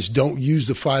some guys don't use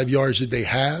the 5 yards that they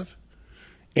have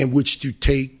in which to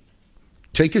take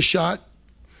a shot,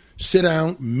 sit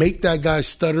down, make that guy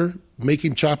stutter, make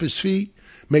him chop his feet,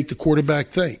 make the quarterback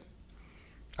think.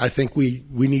 I think we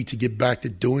need to get back to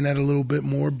doing that a little bit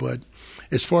more. But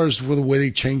as far as for the way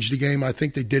they changed the game, I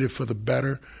think they did it for the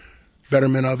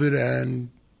betterment of it, and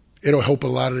it'll help a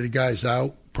lot of the guys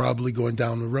out probably going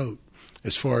down the road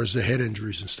as far as the head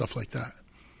injuries and stuff like that.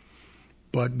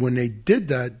 But when they did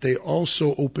that, they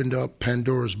also opened up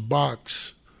Pandora's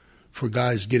box for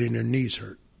guys getting their knees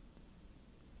hurt,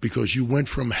 because you went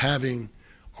from having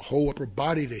a whole upper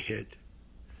body to hit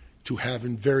to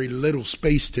having very little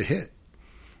space to hit.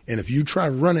 And if you try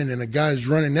running and a guy's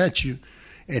running at you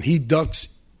and he ducks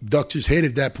his head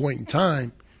at that point in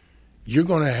time, you're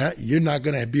not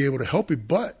going to be able to help it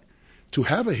but to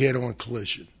have a head-on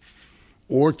collision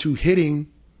or to hit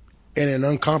him in an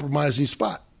uncompromising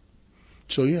spot.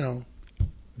 So,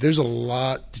 there's a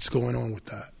lot that's going on with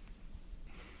that.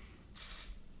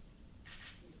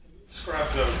 Describe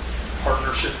the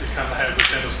partnership you kind of had with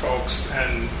Dennis Folks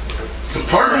and the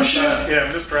partnership?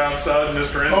 Yeah, Mr. Outside and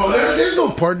Mr. Inside. Oh, there's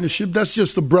no partnership. That's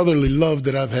just the brotherly love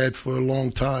that I've had for a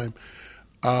long time.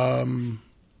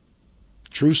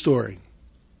 True story.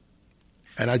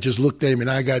 And I just looked at him and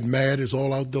I got mad. It's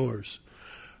all outdoors.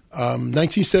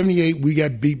 1978, we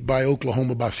got beat by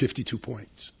Oklahoma by 52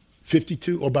 points.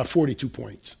 52 or about 42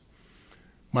 points.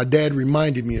 My dad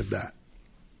reminded me of that.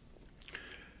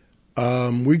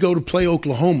 We go to play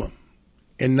Oklahoma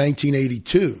in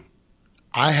 1982.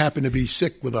 I happened to be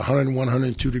sick with 101,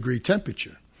 102 degree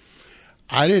temperature.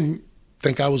 I didn't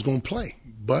think I was going to play,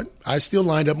 but I still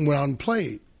lined up and went out and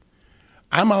played.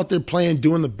 I'm out there playing,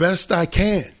 doing the best I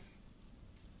can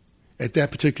at that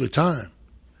particular time.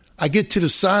 I get to the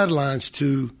sidelines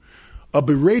to a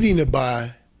berating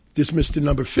by this Mr.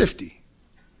 Number 50.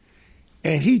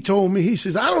 And he told me, he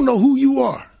says, I don't know who you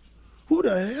are. Who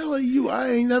the hell are you? I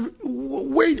ain't never.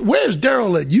 Where's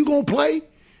Daryl at? You going to play?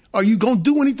 Are you going to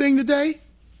do anything today?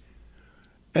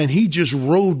 And he just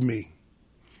rode me.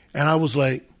 And I was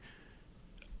like,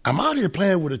 I'm out here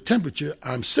playing with a temperature.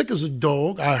 I'm sick as a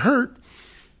dog. I hurt.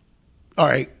 All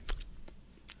right.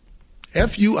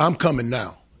 F you, I'm coming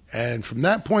now. And from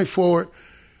that point forward,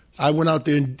 I went out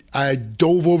there and I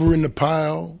dove over in the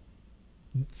pile.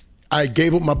 I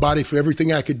gave up my body for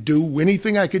everything I could do.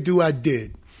 Anything I could do, I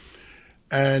did.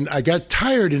 And I got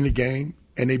tired in the game,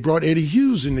 and they brought Eddie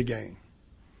Hughes in the game.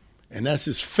 And that's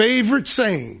his favorite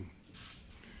saying.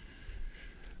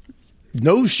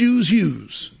 No shoes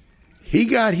Hughes. He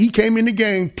came in the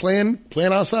game playing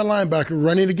outside linebacker,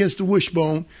 running against the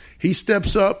wishbone. He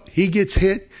steps up, he gets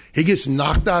hit, he gets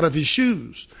knocked out of his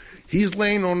shoes. He's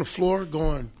laying on the floor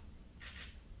going,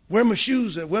 where my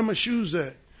shoes at? Where my shoes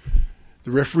at?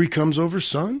 The referee comes over,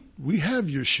 son, we have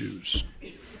your shoes.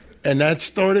 And that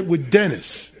started with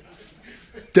Dennis.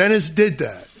 Dennis did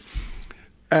that.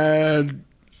 And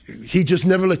he just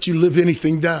never let you live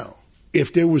anything down.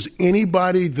 If there was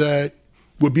anybody that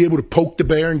would be able to poke the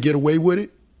bear and get away with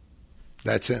it,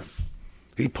 that's him.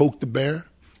 He poked the bear.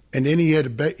 And then he had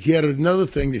another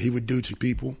thing that he would do to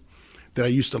people that I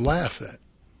used to laugh at,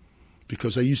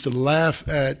 because I used to laugh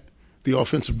at the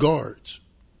offensive guards.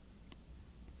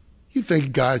 You think a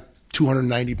guy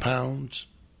 290 pounds,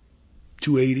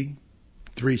 280,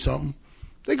 3-something,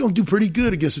 they're going to do pretty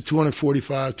good against a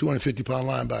 245, 250-pound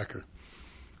linebacker.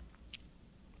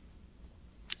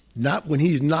 Not when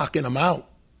he's knocking them out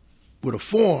with a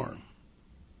forearm.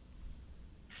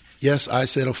 Yes, I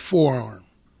said a forearm.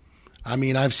 I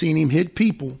mean, I've seen him hit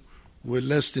people with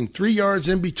less than 3 yards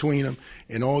in between them,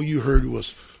 and all you heard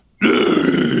was,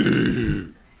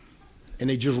 and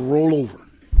they just roll over,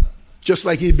 just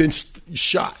like he'd been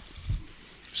shot.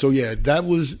 So, yeah, that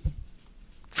was,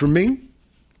 for me,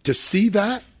 to see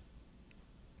that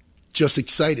just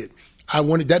excited me.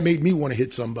 That made me want to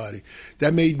hit somebody.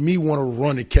 That made me want to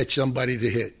run and catch somebody to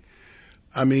hit.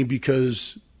 I mean,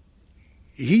 because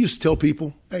he used to tell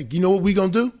people, hey, you know what we're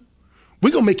going to do?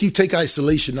 We're going to make you take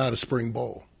isolation out of spring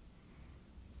ball.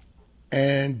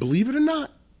 And believe it or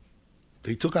not,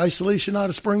 they took isolation out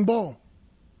of spring ball.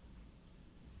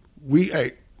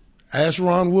 Ask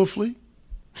Ron Wolfley,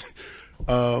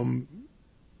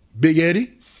 Big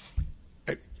Eddie,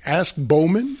 ask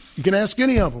Bowman. You can ask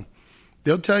any of them.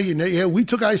 They'll tell you, yeah, we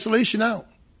took isolation out.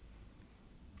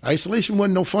 Isolation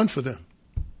wasn't no fun for them.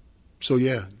 So,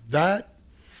 yeah, that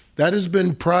has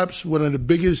been perhaps one of the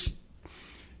biggest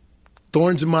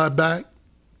thorns in my back,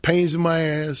 pains in my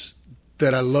ass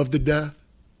that I love to death,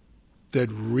 that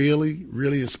really,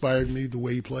 really inspired me the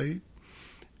way he played.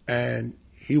 And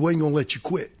he wasn't going to let you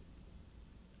quit.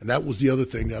 And that was the other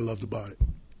thing that I loved about it.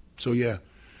 So, yeah,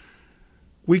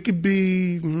 we could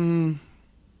be,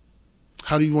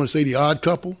 how do you want to say, the odd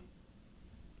couple?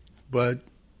 But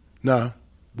Nah,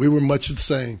 we were much the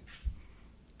same.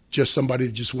 Just somebody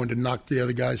that just wanted to knock the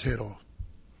other guy's head off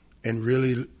and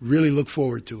really, really look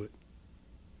forward to it.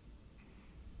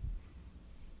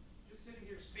 Just sitting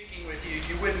here speaking with you,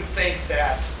 you wouldn't think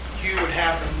that you would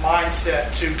have the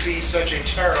mindset to be such a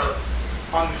terror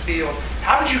on the field.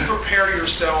 How did you prepare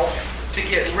yourself to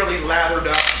get really lathered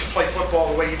up to play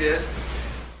football the way you did?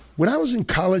 When I was in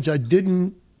college, I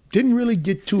didn't really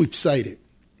get too excited.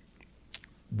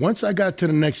 Once I got to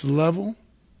the next level,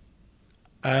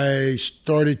 I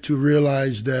started to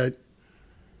realize that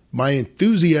my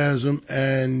enthusiasm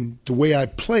and the way I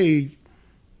played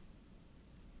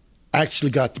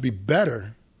actually got to be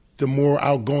better the more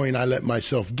outgoing I let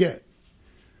myself get.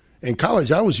 In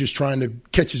college, I was just trying to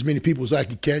catch as many people as I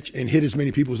could catch and hit as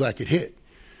many people as I could hit,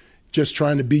 just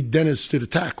trying to beat Dennis to the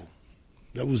tackle.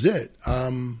 That was it.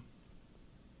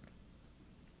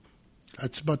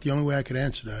 That's about the only way I could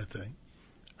answer that, I think.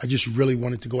 I just really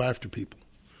wanted to go after people.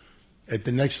 At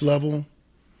the next level,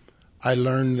 I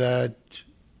learned that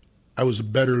I was a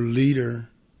better leader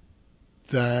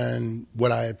than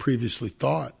what I had previously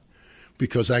thought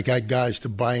because I got guys to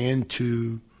buy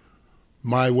into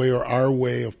my way or our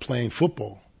way of playing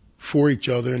football for each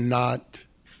other and not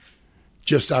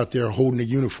just out there holding a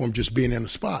uniform, just being in a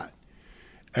spot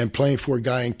and playing for a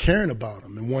guy and caring about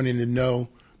them and wanting to know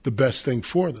the best thing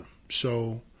for them.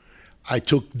 So I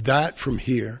took that from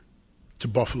here to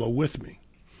Buffalo with me.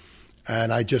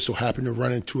 And I just so happened to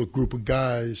run into a group of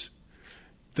guys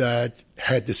that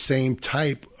had the same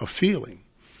type of feeling.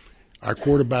 Our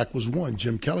quarterback was one.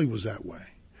 Jim Kelly was that way.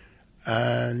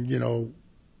 And, you know,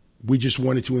 we just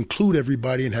wanted to include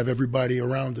everybody and have everybody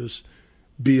around us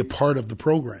be a part of the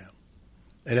program.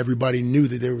 And everybody knew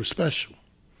that they were special.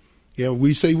 You know,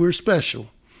 we say we're special.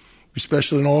 We're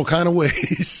special in all kind of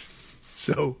ways.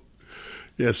 So,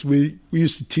 yes, we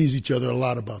used to tease each other a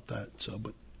lot about that. So,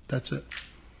 but that's it.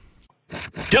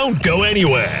 Don't go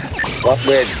anywhere. What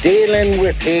we're dealing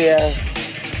with here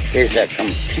is a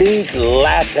complete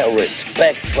lack of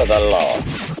respect for the law.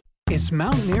 It's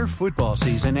Mountaineer football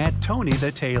season at Tony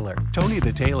the Tailor. Tony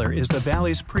the Tailor is the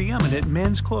Valley's preeminent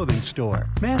men's clothing store.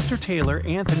 Master tailor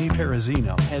Anthony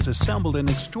Perazino has assembled an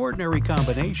extraordinary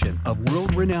combination of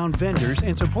world-renowned vendors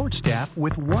and support staff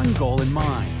with one goal in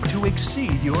mind: to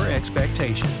exceed your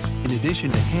expectations. In addition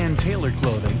to hand-tailored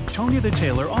clothing, Tony the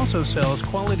Tailor also sells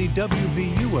quality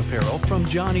WVU apparel from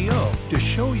Johnny O to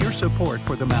show your support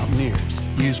for the Mountaineers.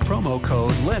 Use promo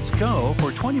code Let's Go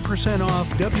for 20% off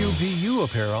WVU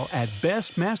apparel at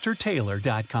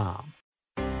bestmastertailor.com.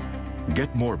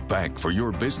 Get more bank for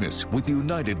your business with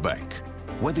United Bank.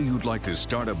 Whether you'd like to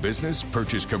start a business,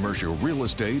 purchase commercial real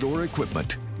estate, or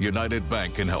equipment, United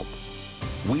Bank can help.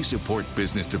 We support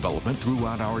business development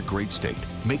throughout our great state,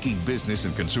 making business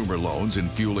and consumer loans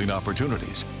and fueling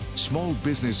opportunities. Small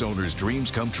business owners' dreams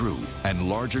come true and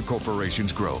larger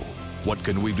corporations grow. What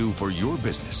can we do for your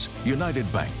business?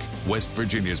 United Bank, West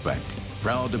Virginia's bank.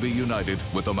 Proud to be united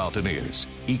with the Mountaineers.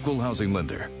 Equal housing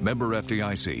lender. Member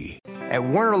FDIC. At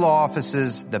Warner Law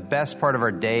Offices, the best part of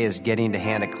our day is getting to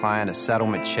hand a client a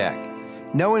settlement check,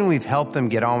 knowing we've helped them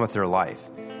get on with their life.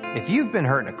 If you've been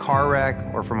hurt in a car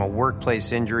wreck or from a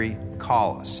workplace injury,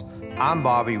 call us. I'm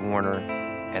Bobby Warner,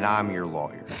 and I'm your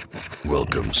lawyer.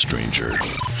 Welcome, stranger.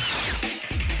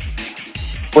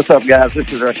 What's up, guys?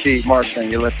 This is Rashid Marshall,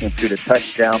 and you're listening to the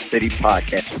Touchdown City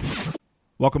Podcast.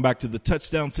 Welcome back to the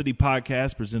Touchdown City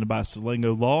Podcast presented by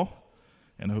Salengo Law.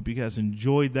 And I hope you guys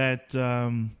enjoyed that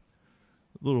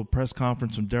little press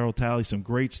conference from Darryl Talley. Some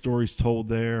great stories told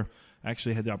there. I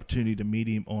actually had the opportunity to meet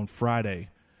him on Friday.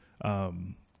 Man,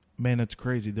 that's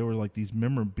crazy. There were like these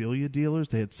memorabilia dealers.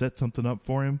 They had set something up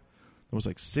for him. There was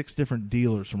like 6 different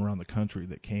dealers from around the country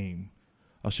that came.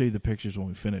 I'll show you the pictures when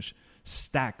we finish.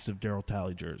 Stacks of Darryl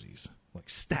Talley jerseys.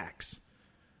 Like stacks.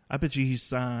 I bet you he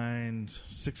signed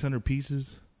 600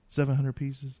 pieces, 700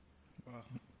 pieces. Wow.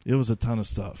 It was a ton of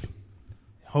stuff.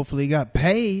 Hopefully he got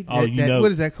paid. Oh,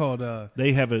 what is that called?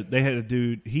 They had a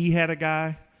dude. He had a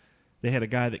guy. They had a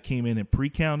guy that came in and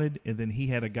pre-counted, and then he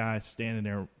had a guy standing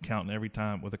there counting every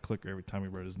time with a clicker every time he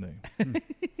wrote his name.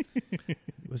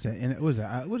 What's that? What is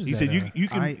that? What is he that? He said you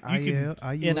can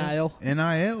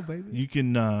NIL, baby. You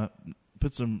can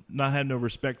put some not have no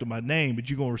respect to my name, but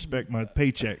you're gonna respect my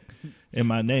paycheck and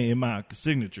my name and my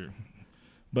signature.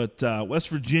 But West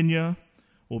Virginia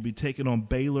will be taking on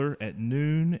Baylor at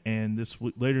noon, and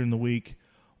later in the week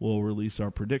we'll release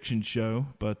our prediction show.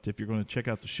 But if you're going to check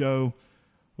out the show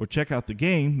or check out the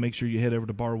game, make sure you head over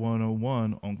to Bar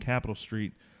 101 on Capitol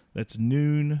Street. That's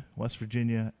noon, West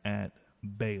Virginia at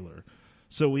Baylor.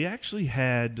 So we actually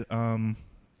had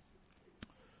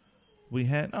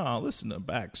listen to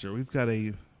back, sir. We've got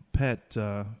a pet.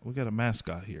 We got a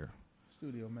mascot here.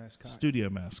 Studio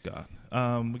mascot.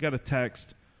 We got a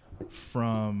text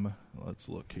from. Let's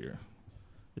look here.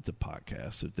 It's a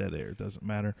podcast, so dead air doesn't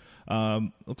matter.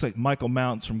 Looks like Michael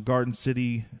Mounts from Garden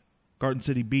City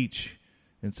Beach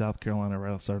in South Carolina,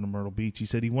 right outside of Myrtle Beach. He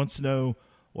said he wants to know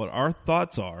what our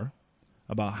thoughts are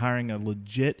about hiring a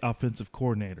legit offensive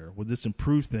coordinator. Would this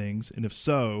improve things? And if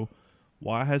so,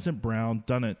 why hasn't Brown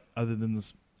done it other than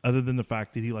the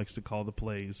fact that he likes to call the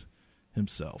plays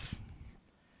himself?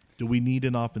 Do we need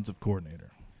an offensive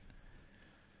coordinator?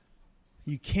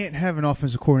 You can't have an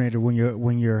offensive coordinator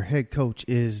when your head coach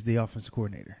is the offensive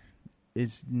coordinator.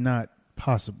 It's not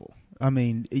possible. I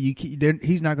mean,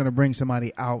 he's not going to bring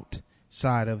somebody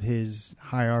outside of his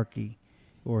hierarchy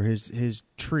or his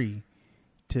tree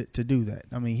to do that.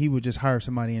 I mean, he would just hire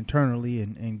somebody internally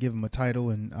and give him a title,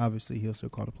 and obviously he'll still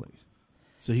call the plays.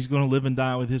 So he's going to live and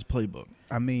die with his playbook.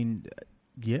 I mean,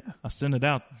 yeah. I sent it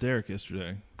out to Derek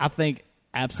yesterday. I think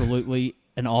absolutely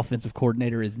an offensive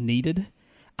coordinator is needed.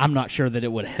 I'm not sure that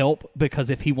it would help because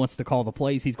if he wants to call the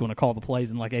plays, he's going to call the plays,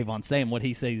 and like Avon's saying, what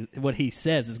he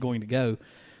says is going to go.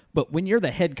 But when you're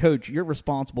the head coach, you're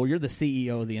responsible. You're the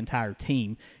CEO of the entire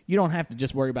team. You don't have to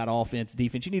just worry about offense,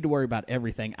 defense. You need to worry about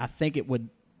everything. I think it would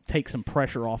take some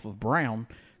pressure off of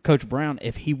Coach Brown,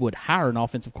 if he would hire an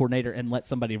offensive coordinator and let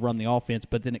somebody run the offense.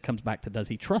 But then it comes back to, does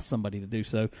he trust somebody to do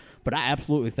so? But I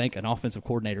absolutely think an offensive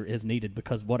coordinator is needed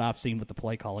because what I've seen with the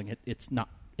play calling, it's not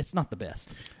the best.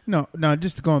 No,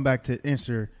 just going back to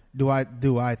answer, do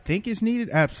I think it's needed?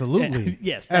 Absolutely.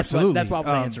 Yes, absolutely. That's what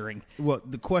I was answering. Well,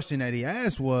 the question that he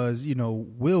asked was,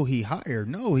 will he hire?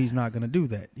 No, he's not going to do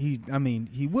that. He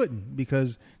wouldn't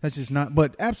because that's just not.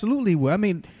 But absolutely, will. I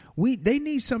mean, they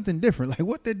need something different. Like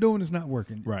what they're doing is not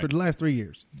working for the last 3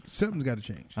 years. Something's got to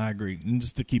change. I agree. And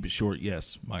just to keep it short,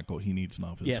 yes, Michael, he needs an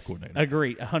offensive coordinator.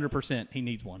 Agree, 100%. He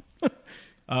needs one.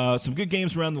 Some good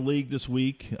games around the league this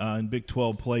week in Big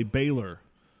 12 play. Baylor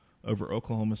over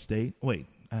Oklahoma State. Wait,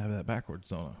 I have that backwards,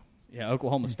 don't I? Yeah,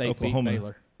 Oklahoma State beat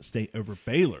Baylor. State over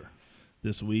Baylor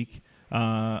this week.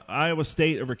 Iowa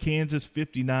State over Kansas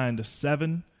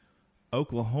 59-7.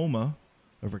 Oklahoma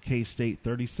over K-State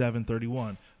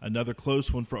 37-31. Another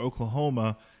close one for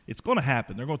Oklahoma. It's going to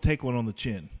happen. They're going to take one on the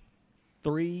chin.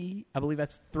 I believe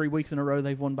that's 3 weeks in a row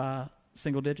they've won by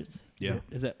single digits. Yeah.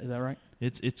 Is that right?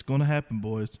 It's going to happen,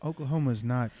 boys. Oklahoma's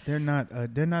not. They're not a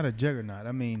juggernaut.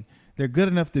 I mean, they're good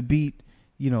enough to beat,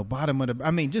 bottom of the. I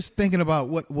mean, just thinking about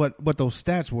what those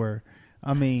stats were.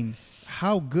 I mean,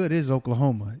 how good is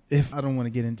Oklahoma? If I don't want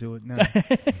to get into it now.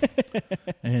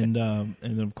 and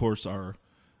then of course our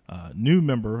new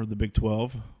member of the Big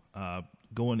 12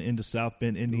 going into South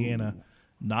Bend, Indiana. Ooh.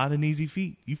 Not an easy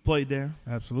feat. You've played there.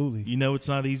 Absolutely. It's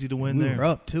not easy to win there. We were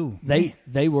up too.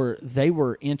 They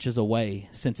were inches away,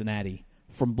 Cincinnati,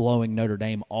 from blowing Notre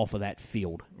Dame off of that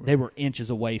field. They were inches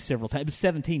away several times. It was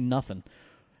 17-0.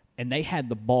 And they had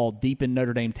the ball deep in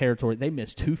Notre Dame territory. They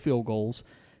missed 2 field goals.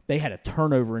 They had a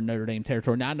turnover in Notre Dame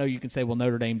territory. Now, I know you can say, well,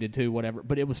 Notre Dame did too, whatever.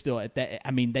 But it was still at that.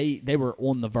 I mean, they were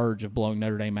on the verge of blowing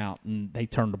Notre Dame out, and they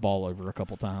turned the ball over a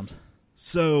couple times.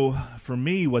 So, for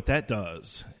me, what that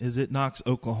does is it knocks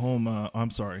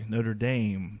Notre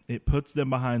Dame. It puts them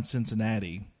behind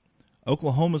Cincinnati.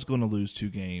 Oklahoma's going to lose 2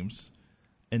 games.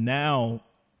 And now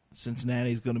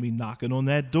Cincinnati's going to be knocking on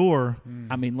that door.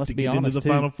 I mean, let's to be get honest, into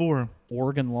the Final Four.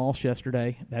 Oregon lost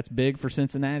yesterday. That's big for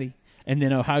Cincinnati. And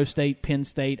then Ohio State, Penn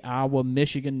State, Iowa,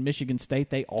 Michigan State,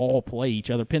 they all play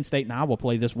each other. Penn State and Iowa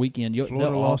play this weekend.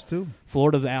 Florida lost too.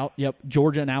 Florida's out. Yep.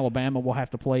 Georgia and Alabama will have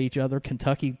to play each other.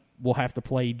 Kentucky will have to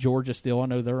play Georgia still. I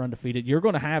know they're undefeated.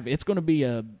 It's going to be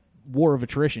a war of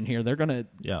attrition here.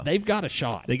 They've got a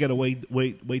shot. They got to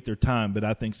wait their time, but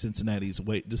I think Cincinnati's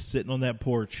just sitting on that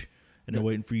porch. And they're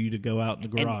waiting for you to go out in the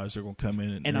garage. They're going to come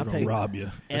in and they're going to rob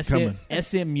you.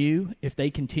 SMU, if they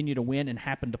continue to win and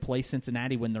happen to play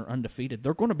Cincinnati when they're undefeated,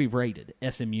 they're going to be rated.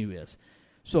 SMU is.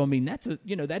 So, I mean,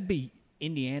 that'd be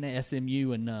Indiana,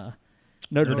 SMU, and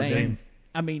Notre Dame.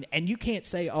 I mean, and you can't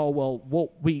say, we're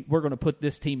going to put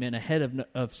this team in ahead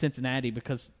of Cincinnati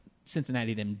because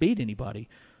Cincinnati didn't beat anybody.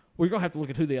 Well, you're going to have to look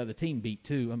at who the other team beat,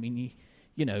 too. I mean,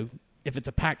 if it's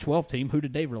a Pac-12 team, who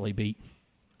did they really beat?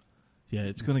 Yeah,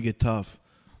 it's going to get tough.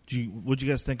 What'd you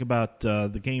guys think about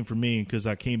the game for me? Because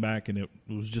I came back and it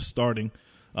was just starting.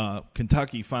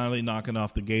 Kentucky finally knocking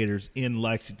off the Gators in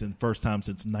Lexington, first time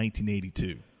since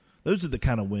 1982. Those are the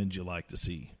kind of wins you like to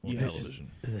see on television.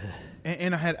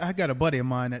 And I got a buddy of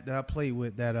mine that I played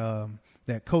with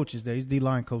that coaches there. He's the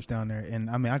D-line coach down there. And,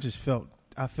 I mean, I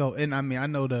felt, and, I mean, I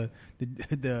know the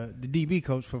DB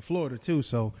coach for Florida too,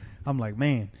 so I'm like,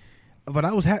 man. But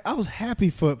I was happy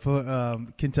for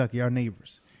Kentucky, our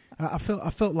neighbors. I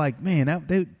felt like, man,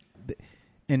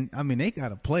 And I mean, they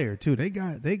got a player too. They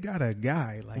got a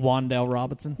guy like Wan'Dale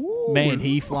Robinson. Man,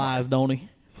 he flies, don't he?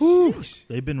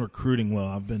 They've been recruiting well.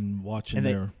 I've been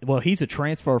watching Well, he's a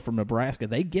transfer from Nebraska.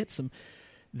 They get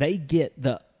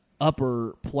the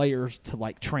upper players to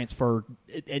like transfer,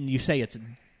 and you say it's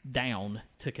down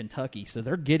to Kentucky, so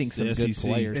they're getting some good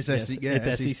players.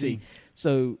 It's SEC.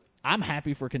 So I'm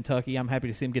happy for Kentucky. I'm happy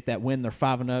to see them get that win. They're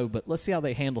 5-0, but let's see how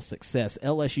they handle success.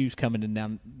 LSU's coming in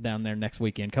down there next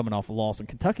weekend, coming off a loss, and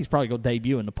Kentucky's probably going to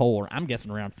debut in the poll. I'm guessing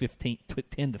around 10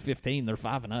 to 15. They're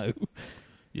 5-0.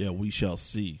 Yeah, we shall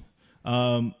see.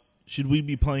 Should we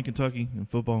be playing Kentucky in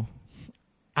football?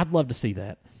 I'd love to see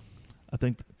that. I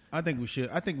think we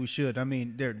should. I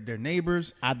mean, they're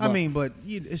neighbors. But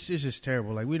it's just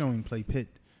terrible. Like, we don't even play Pitt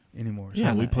anymore.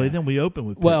 Yeah, we play them. We open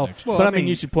with Pitt next year. But I mean,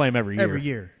 you should play them every year. Every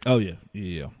year. Oh,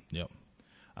 yeah.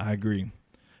 I agree.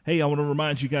 Hey, I want to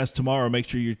remind you guys tomorrow, make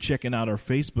sure you're checking out our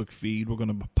Facebook feed. We're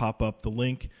going to pop up the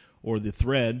link or the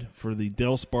thread for the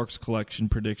Dell Sparks Collection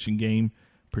prediction game.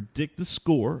 Predict the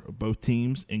score of both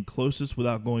teams, and closest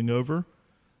without going over,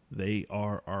 they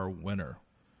are our winner.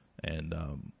 And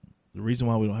the reason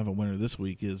why we don't have a winner this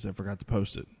week is I forgot to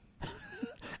post it.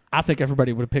 I think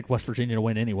everybody would have picked West Virginia to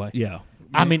win anyway. Yeah.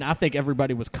 I mean, I think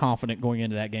everybody was confident going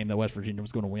into that game that West Virginia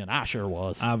was going to win. I sure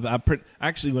was.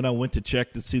 Actually, when I went to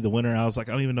check to see the winner, I was like,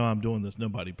 I don't even know I'm doing this.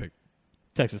 Nobody picked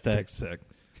Texas Tech.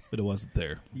 But it wasn't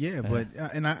there. Yeah, but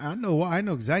and I know why. I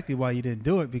know exactly why you didn't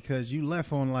do it, because you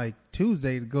left on like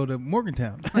Tuesday to go to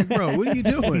Morgantown. I'm like, bro, what are you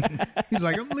doing? He's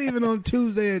like, I'm leaving on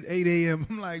Tuesday at 8 a.m.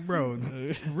 I'm like, bro,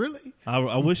 really?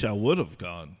 I wish I would have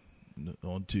gone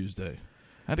on Tuesday.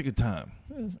 I had a good time.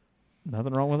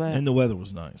 Nothing wrong with that. And the weather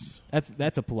was nice.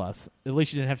 That's a plus. At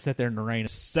least you didn't have to sit there in the rain.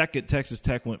 Second, Texas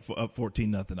Tech went up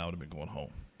 14-0. I would have been going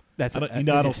home. I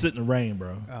don't sit in the rain,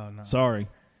 bro. Oh, no. Sorry.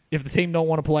 If the team don't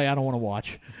want to play, I don't want to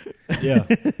watch. Yeah.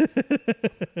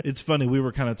 It's funny. We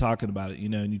were kind of talking about it,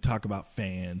 and you talk about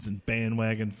fans and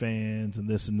bandwagon fans and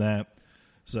this and that.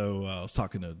 So I was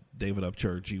talking to David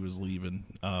Upchurch. He was leaving.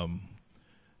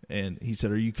 And he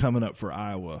said, are you coming up for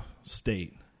Iowa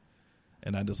State?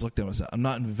 And I just looked at him and said, I'm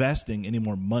not investing any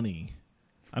more money.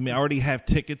 I mean, I already have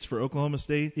tickets for Oklahoma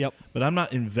State. Yep. But I'm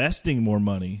not investing more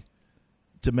money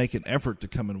to make an effort to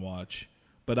come and watch.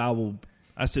 But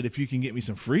I said, if you can get me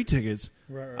some free tickets,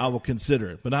 I will consider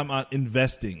it. But I'm not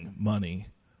investing money,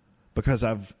 because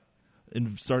I've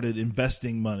started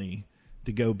investing money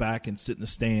to go back and sit in the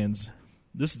stands.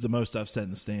 This is the most I've sat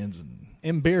in the stands.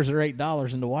 And beers are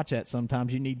 $8, and to watch that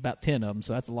sometimes you need about 10 of them,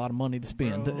 so that's a lot of money to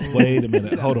spend. Wait a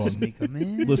minute. Hold on.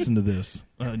 Listen to this.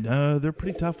 No, they're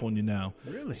pretty tough on you now.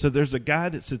 Really? So there's a guy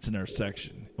that sits in our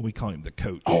section, and we call him the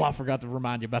coach. Oh, I forgot to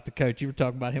remind you about the coach. You were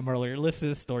talking about him earlier. Listen to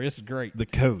this story. This is great. The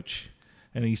coach.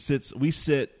 And we sit in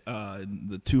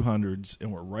the 200s,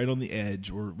 and we're right on the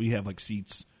edge where we have like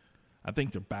seats. I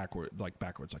think they're backwards, like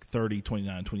 30,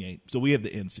 29, 28. So we have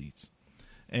the end seats.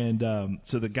 And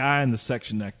so the guy in the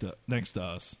section next to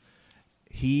us,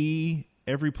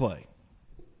 every play,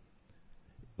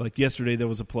 like yesterday there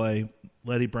was a play,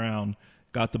 Letty Brown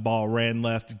got the ball, ran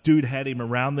left. Dude had him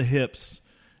around the hips,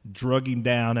 drug him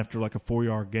down after like a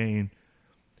 4-yard gain.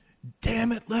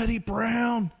 Damn it, Letty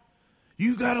Brown.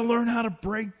 You got to learn how to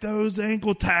break those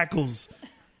ankle tackles.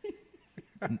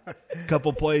 A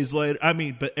couple plays later.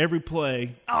 But every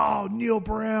play, oh, Neil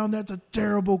Brown, that's a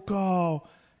terrible call.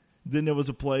 Then there was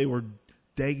a play where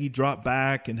Daggy dropped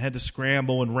back and had to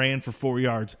scramble and ran for 4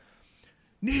 yards.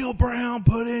 Neil Brown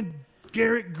put in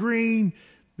Garrett Green.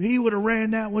 He would have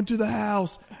ran that one to the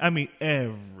house.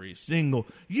 Every single.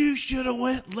 You should have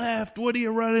went left. What are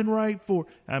you running right for?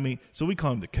 So we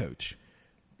call him the coach.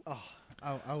 Oh,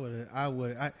 I would.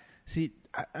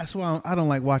 That's why I don't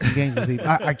like watching games with people.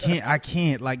 I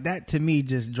can't. Like, that to me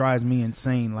just drives me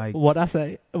insane. Like, what I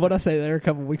say there a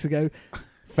couple of weeks ago,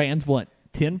 fans want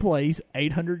 10 plays,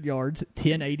 800 yards,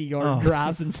 10 80-yard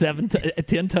drives, and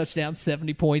 10 touchdowns,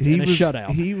 70 points, and a shutout.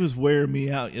 He was wearing me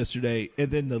out yesterday.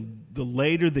 And then the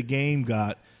later the game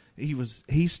got,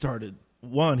 he started,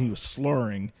 one, he was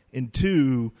slurring, and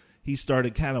two, he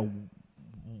started kind of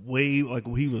he was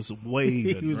waving. He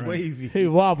was wavy. He was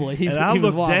wobbly. I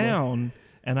looked down,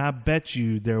 and I bet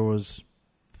you there was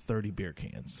 30 beer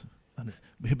cans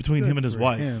between him and his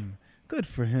wife. Good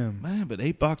for him, man. But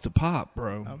 $8 a pop,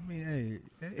 bro. Hey,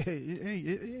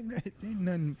 ain't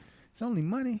nothing. It's only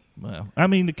money. Well,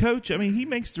 the coach. He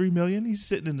makes $3 million. He's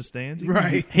sitting in the stands,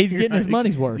 right? He's getting his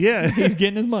money's worth. Yeah, he's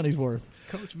getting his money's worth.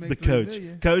 Coach the coach.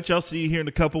 Coach, I'll see you here in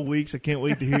a couple weeks. I can't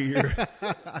wait to hear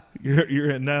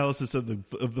your analysis of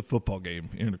the football game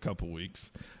in a couple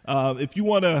weeks. If you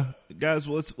want to, guys,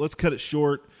 let's cut it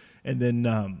short, and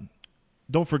then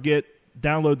don't forget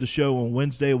download the show on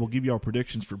Wednesday. We'll give you our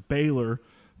predictions for Baylor.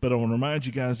 But I want to remind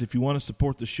you guys, if you want to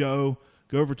support the show,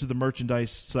 go over to the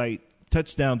merchandise site,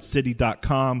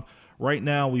 touchdowncity.com. Right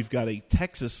now, we've got a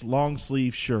Texas long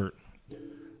sleeve shirt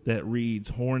that reads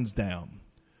Horns Down.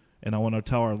 And I want to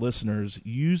tell our listeners,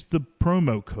 use the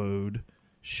promo code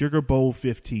Sugar Bowl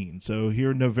 15. So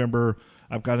here in November,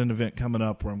 I've got an event coming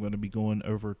up where I'm going to be going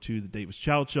over to the Davis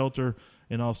Child Shelter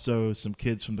and also some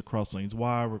kids from the Cross Lanes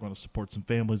Y. We're going to support some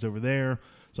families over there.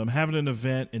 So I'm having an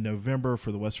event in November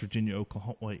for the West Virginia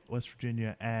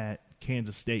at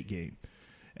Kansas State game.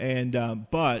 And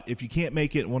but if you can't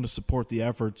make it and want to support the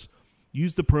efforts,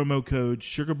 use the promo code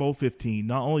Sugar Bowl 15.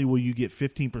 Not only will you get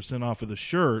 15% off of the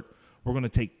shirt, we're going to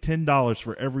take $10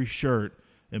 for every shirt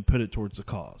and put it towards the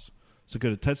cause. So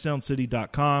go to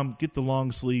touchdowncity.com, get the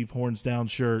long sleeve Horns Down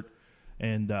shirt,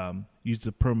 and use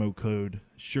the promo code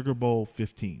Sugar Bowl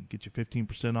 15. Get you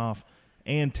 15% off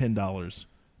and $10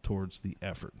 towards the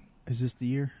effort. Is this the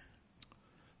year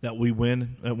that we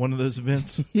win at one of those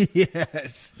events?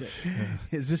 Yes.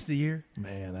 Is this the year?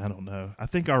 Man, I don't know. I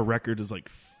think our record is like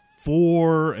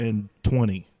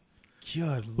 4-20.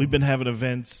 God, we've been having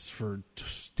events for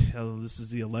this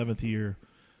is the 11th year.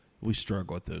 We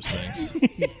struggle with those things.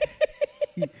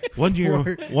 One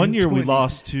year we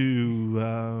lost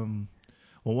to.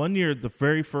 One year the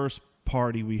very first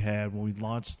party we had when we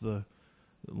launched it,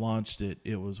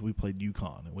 we played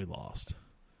UConn and we lost.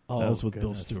 Oh, that was with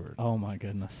goodness. Bill Stewart. Oh my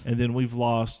goodness! And then we've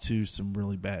lost to some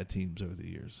really bad teams over the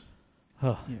years.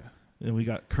 Huh. Yeah. And we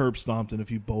got curb stomped in a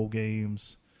few bowl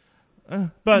games.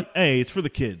 But hey, it's for the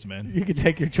kids, man. You can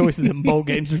take your choices in bowl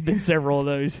games. There's been several of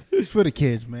those. It's for the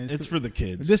kids, man. It's for the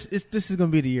kids. This is going to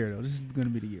be the year, though. This is going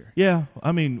to be the year. Yeah,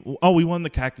 I mean, we won the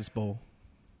Cactus Bowl.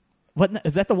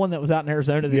 Is that the one that was out in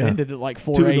Arizona that ended at like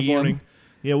 4 2 a.m.? in the morning?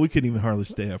 Yeah, we couldn't even hardly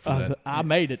stay up for that. I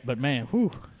made it, but man,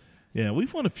 whew. Yeah,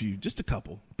 we've won a few, just a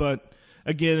couple. But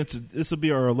again, this will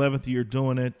be our 11th year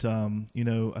doing it.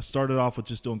 I started off with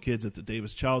just doing kids at the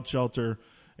Davis Child Shelter,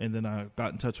 and then I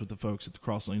got in touch with the folks at the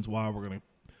Cross Lanes Y.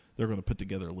 They're going to put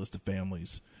together a list of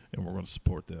families, and we're going to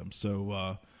support them.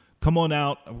 So come on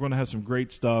out. We're going to have some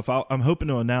great stuff. I'm hoping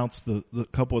to announce the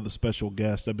couple of the special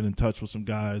guests. I've been in touch with some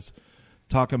guys,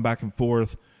 talking back and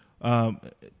forth.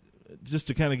 Just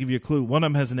to kind of give you a clue, one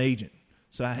of them has an agent.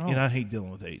 So I hate dealing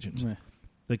with agents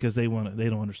because they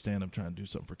don't understand I'm trying to do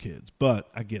something for kids. But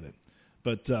I get it.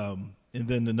 But and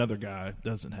then another guy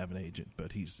doesn't have an agent,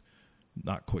 but he's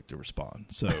not quick to respond.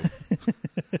 So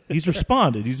he's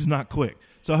responded. He's just not quick.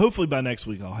 So hopefully by next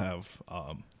week I'll have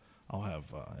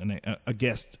a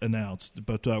guest announced.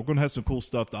 But we're going to have some cool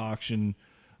stuff to auction.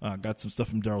 Got some stuff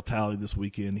from Darryl Talley this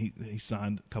weekend. He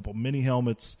signed a couple mini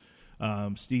helmets.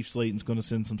 Steve Slayton's going to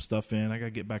send some stuff in. I got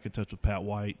to get back in touch with Pat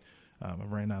White. I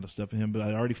ran out of stuff for him, but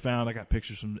I got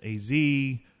pictures from AZ.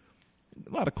 A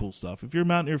lot of cool stuff. If you're a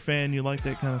Mountaineer fan, you like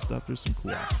that kind of stuff, there's some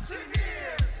cool options.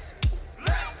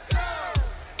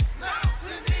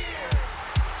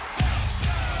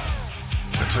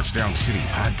 The Touchdown City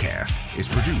podcast is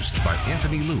produced by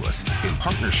Anthony Lewis in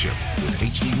partnership with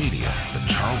HD Media, the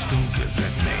Charleston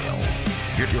Gazette-Mail.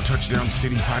 Get your Touchdown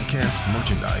City podcast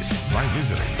merchandise by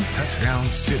visiting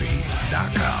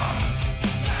touchdowncity.com.